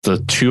the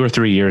 2 or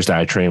 3 years that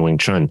I trained Wing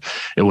Chun,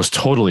 it was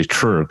totally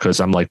true, because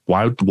I'm like,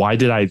 why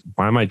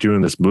am I doing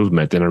this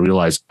movement? Then I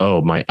realized,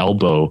 oh, my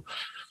elbow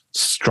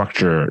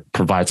structure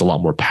provides a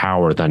lot more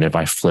power than if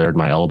I flared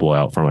my elbow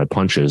out for my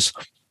punches.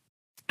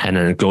 And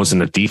then it goes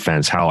into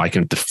defense, how I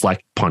can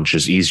deflect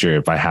punches easier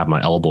if I have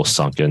my elbow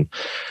sunken,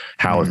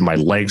 how if my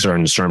legs are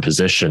in a certain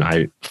position,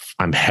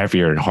 I'm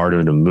heavier and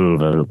harder to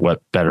move and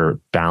what better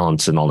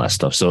balance and all that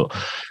stuff. So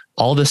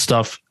all this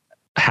stuff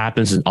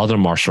happens in other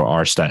martial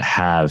arts that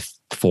have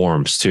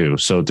forms too.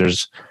 So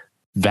there's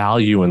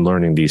value in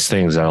learning these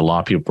things that a lot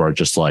of people are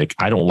just like,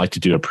 I don't like to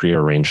do a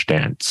prearranged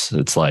dance.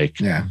 It's like,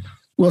 yeah.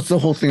 Well, it's the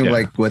whole thing of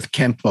like with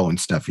Kempo and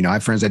stuff. You know, I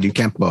have friends that do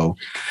Kempo,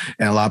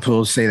 and a lot of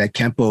people say that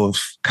Kempo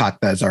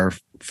katas are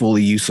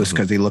fully useless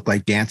because they look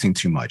like dancing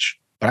too much.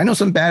 But I know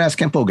some badass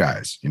Kempo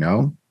guys, you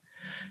know,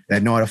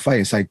 that know how to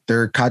fight. It's like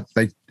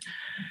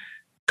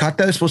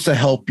kata is supposed to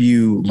help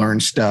you learn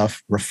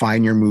stuff,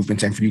 refine your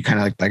movements, and for you kind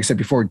of like I said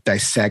before,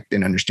 dissect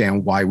and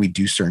understand why we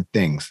do certain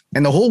things.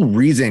 And the whole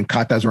reason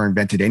katas were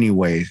invented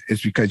anyway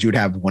is because you would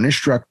have one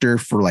instructor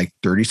for like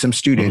 30 some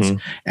students,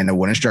 and the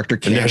one instructor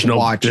can't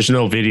watch. There's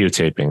no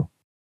videotaping.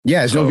 Yeah,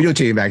 there's no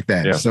videotaping back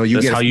then. Yeah, so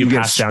that's how you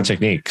pass down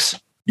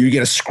techniques. You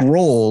get a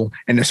scroll,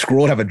 and the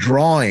scroll would have a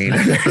drawing. You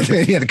have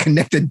the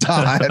connected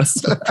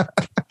dots.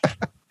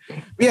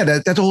 Yeah,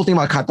 that's the whole thing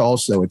about kata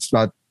also. It's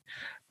about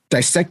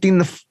dissecting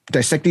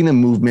the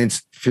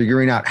movements,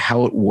 figuring out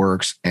how it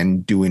works,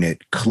 and doing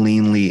it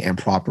cleanly and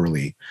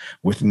properly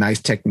with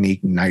nice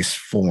technique, nice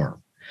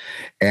form.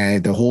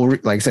 And the whole,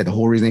 like I said, the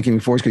whole reason it came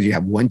before is because you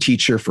have one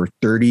teacher for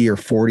 30 or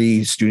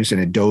 40 students in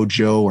a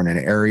dojo or in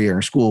an area or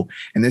a school,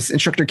 and this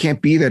instructor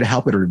can't be there to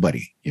help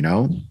everybody, you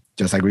know?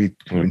 Just like we've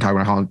been talking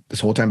about how this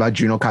whole time about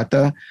Juno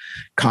Kata,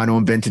 Kano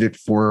invented it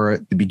for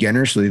the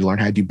beginners so they learn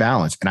how to do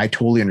balance. And I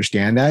totally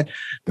understand that.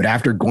 But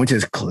after going to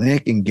this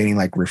clinic and getting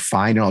like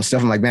refined and all this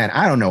stuff, I'm like, man,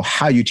 I don't know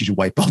how you teach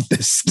white belt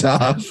this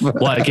stuff.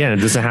 Well, again, it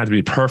doesn't have to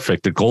be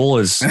perfect. The goal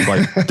is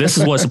like, this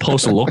is what it's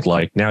supposed to look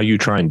like. Now you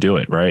try and do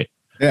it, right?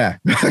 Yeah.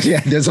 Yeah.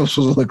 That's what it's supposed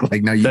to look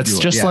like. Now you That's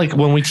just like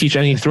when we teach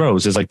any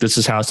throws, it's like, this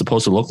is how it's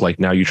supposed to look like.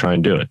 Now you try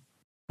and do it.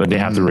 But they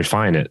have to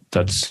refine it.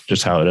 That's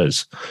just how it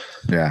is.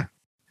 Yeah.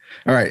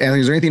 All right. And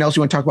is there anything else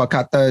you want to talk about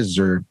katas,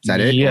 or is that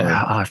it?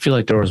 Yeah. I feel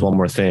like there was one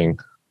more thing.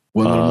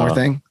 One little more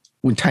thing?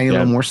 One tiny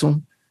little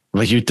morsel?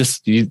 Like you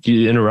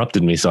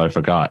interrupted me, so I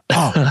forgot.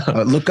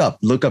 Look up.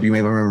 You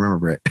may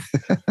remember it.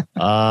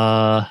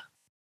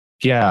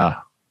 Yeah.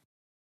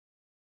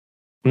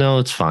 No,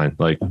 it's fine.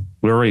 Like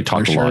we already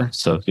talked a lot.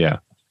 So yeah,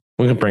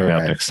 we can bring it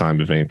up next time,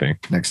 if anything.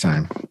 Next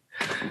time.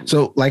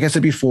 So like I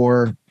said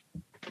before,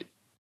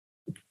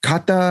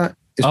 kata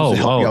is supposed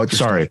to help you out with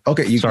sorry. Stuff.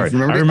 Okay. Sorry.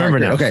 I remember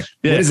now. Okay.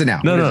 Yeah. What is it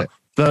now? No.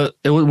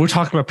 We're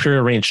talking about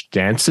prearranged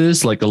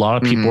dances. Like a lot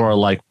of people are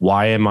like,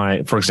 why am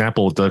I, for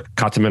example, the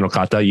kata no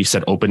kata, you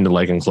said open the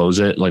leg and close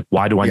it. Like,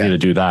 why do I need to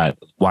do that?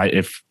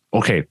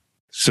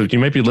 So you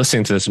might be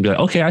listening to this and be like,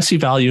 okay, I see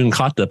value in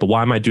kata, but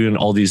why am I doing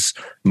all these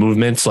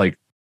movements like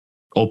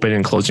open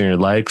and closing your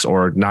legs,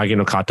 or nage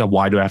no kata?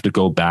 Why do I have to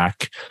go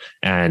back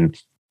and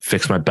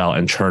fix my belt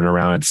and turn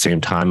around at the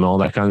same time and all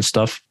that kind of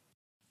stuff?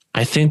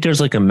 I think there's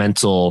like a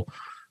mental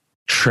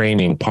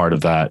training part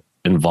of that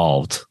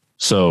involved.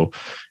 So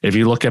if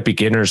you look at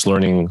beginners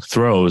learning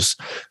throws,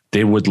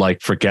 they would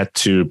like forget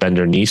to bend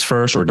their knees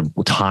first, or the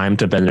time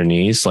to bend their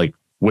knees, like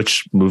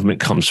which movement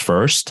comes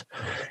first.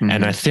 Mm-hmm.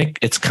 And I think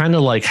it's kind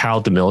of like how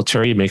the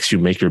military makes you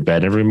make your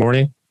bed every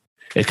morning.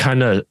 It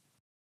kind of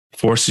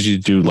forces you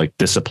to do like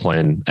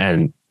discipline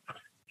and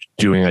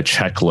doing a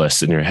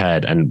checklist in your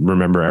head and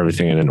remember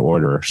everything in an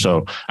order.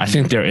 So I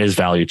think there is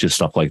value to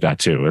stuff like that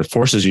too. It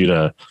forces you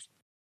to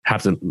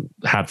have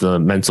the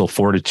mental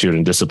fortitude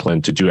and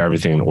discipline to do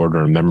everything in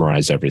order and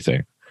memorize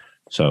everything.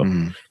 So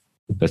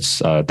that's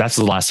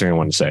the last thing I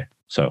want to say.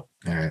 So,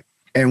 all right.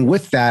 And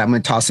with that, I'm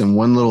going to toss in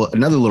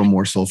another little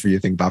morsel for you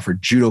to think about for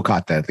judo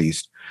kata, at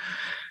least.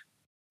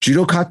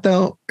 Judo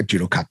kata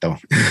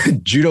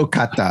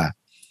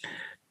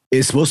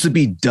is supposed to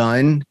be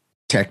done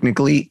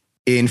technically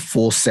in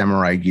full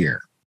samurai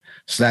gear.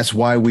 So that's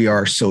why we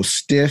are so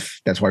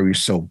stiff. That's why we're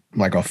so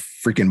like a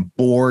freaking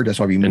board. That's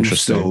why we move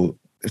so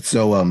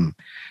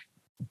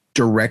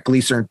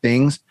directly certain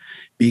things,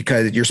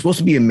 because you're supposed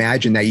to be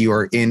imagined that you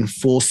are in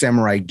full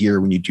samurai gear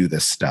when you do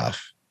this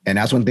stuff. And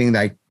that's one thing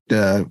that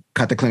the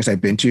kata clinics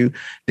I've been to,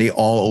 they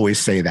all always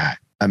say that.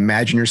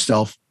 Imagine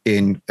yourself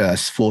in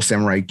full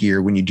samurai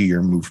gear when you do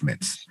your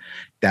movements.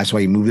 That's why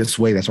you move this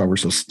way. That's why we're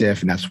so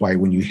stiff. And that's why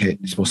when you hit,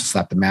 you're supposed to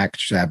slap the mat, you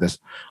should have this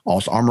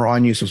all armor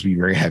on you. It's supposed to be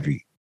very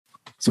heavy.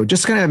 So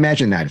just kind of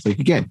imagine that. It's like,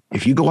 again,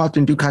 if you go out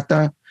there and do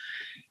kata,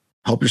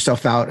 help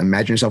yourself out.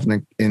 Imagine yourself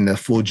in the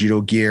full judo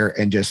gear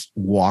and just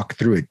walk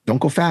through it. Don't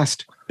go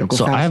fast.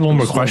 So I have one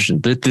more question.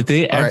 Did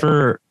they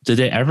ever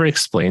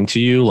explain to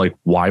you like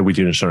why we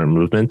do certain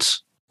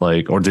movements?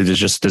 Like, or did it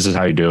just, this is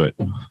how you do it?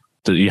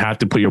 Did you have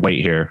to put your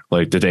weight here?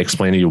 Like, did they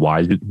explain to you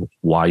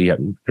why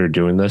you're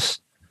doing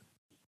this?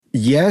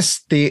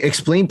 Yes, they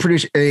explain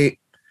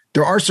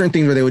there are certain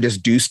things where they would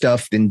just do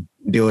stuff and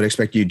they would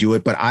expect you to do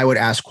it. But I would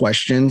ask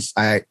questions.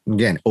 I,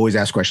 again, always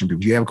ask questions.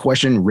 If you have a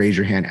question, raise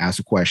your hand, ask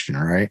a question.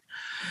 All right.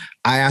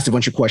 I asked a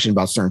bunch of questions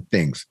about certain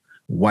things.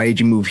 Why did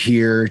you move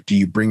here? Do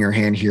you bring your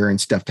hand here and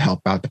stuff to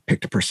help out to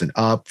pick the person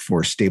up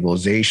for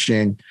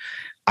stabilization?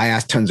 I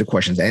asked tons of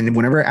questions. And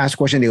whenever I asked a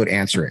question, they would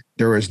answer it.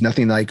 There was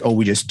nothing like, oh,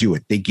 we just do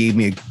it. They gave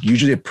me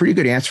usually a pretty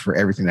good answer for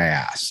everything I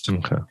asked.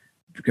 Okay.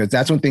 Because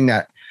that's one thing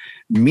that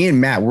me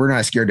and Matt, we're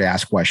not scared to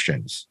ask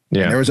questions.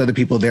 Yeah. And there was other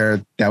people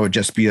there that would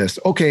just be this,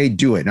 okay,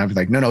 do it. And I'd be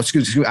like, no,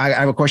 excuse me. I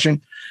have a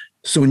question.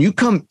 So when you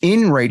come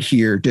in right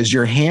here, does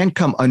your hand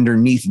come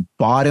underneath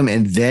bottom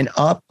and then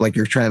up? Like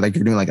you're trying to, like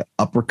you're doing like an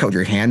uppercut with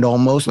your hand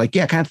almost. Like,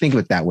 yeah, kind of think of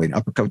it that way. An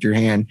uppercut with your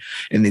hand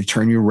and they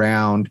turn you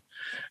around.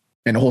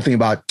 And the whole thing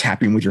about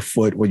tapping with your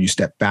foot when you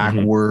step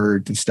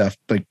backwards and stuff.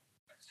 Like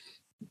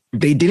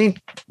they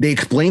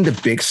explained the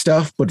big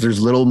stuff, but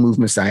there's little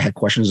movements that I had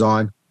questions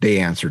on. They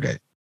answered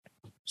it.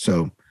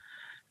 So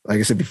like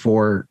I said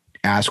before,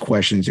 ask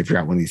questions if you're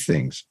at one of these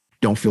things.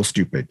 Don't feel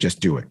stupid. Just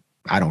do it.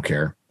 I don't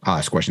care. I'll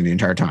ask questions the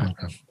entire time.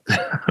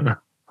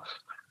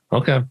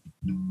 Okay.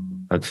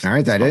 That's all right.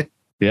 Is that it?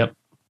 Yep.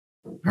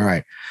 All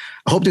right.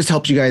 I hope this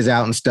helps you guys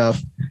out and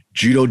stuff.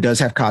 Judo does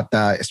have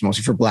kata. It's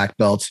mostly for black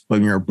belts, but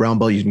when you're a brown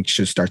belt, you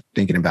should start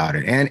thinking about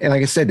it. And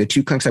like I said, the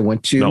two clinics I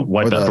went to. No,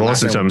 white belt.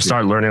 Listen to them.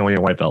 Start learning when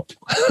you're white belt.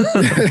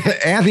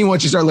 Anthony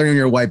wants you to start learning when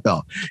you're a white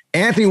belt.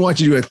 Anthony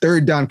wants you to do a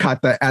third dan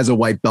kata as a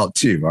white belt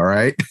too. All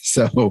right.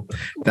 So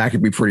that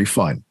could be pretty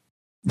fun.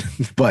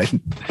 But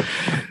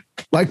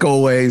like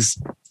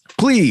always,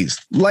 please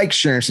like,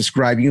 share, and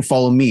subscribe. You can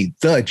follow me,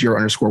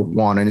 _Juan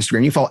on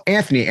Instagram. You follow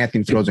Anthony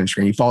Throws on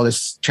Instagram. You follow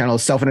this channel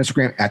itself on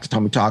Instagram at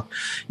Tatami Talk.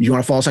 You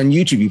want to follow us on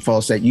YouTube, you follow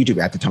us at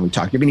YouTube at Tatami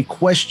Talk. If you have any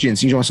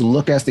questions, things you want us to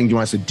look at, things you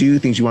want us to do,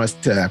 things you want us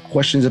to have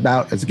questions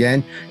about, as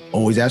again,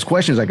 always ask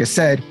questions. Like I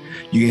said,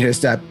 you can hit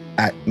us up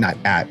at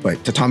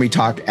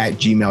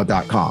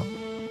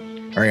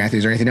tatamitalk@gmail.com. All right, Anthony,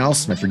 is there anything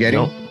else? Am I forgetting?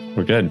 No,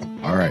 we're good.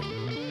 All right.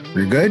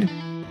 We're good?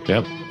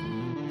 Yep.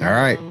 All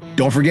right.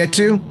 Don't forget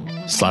to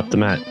slap the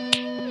mat.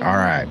 All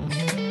right.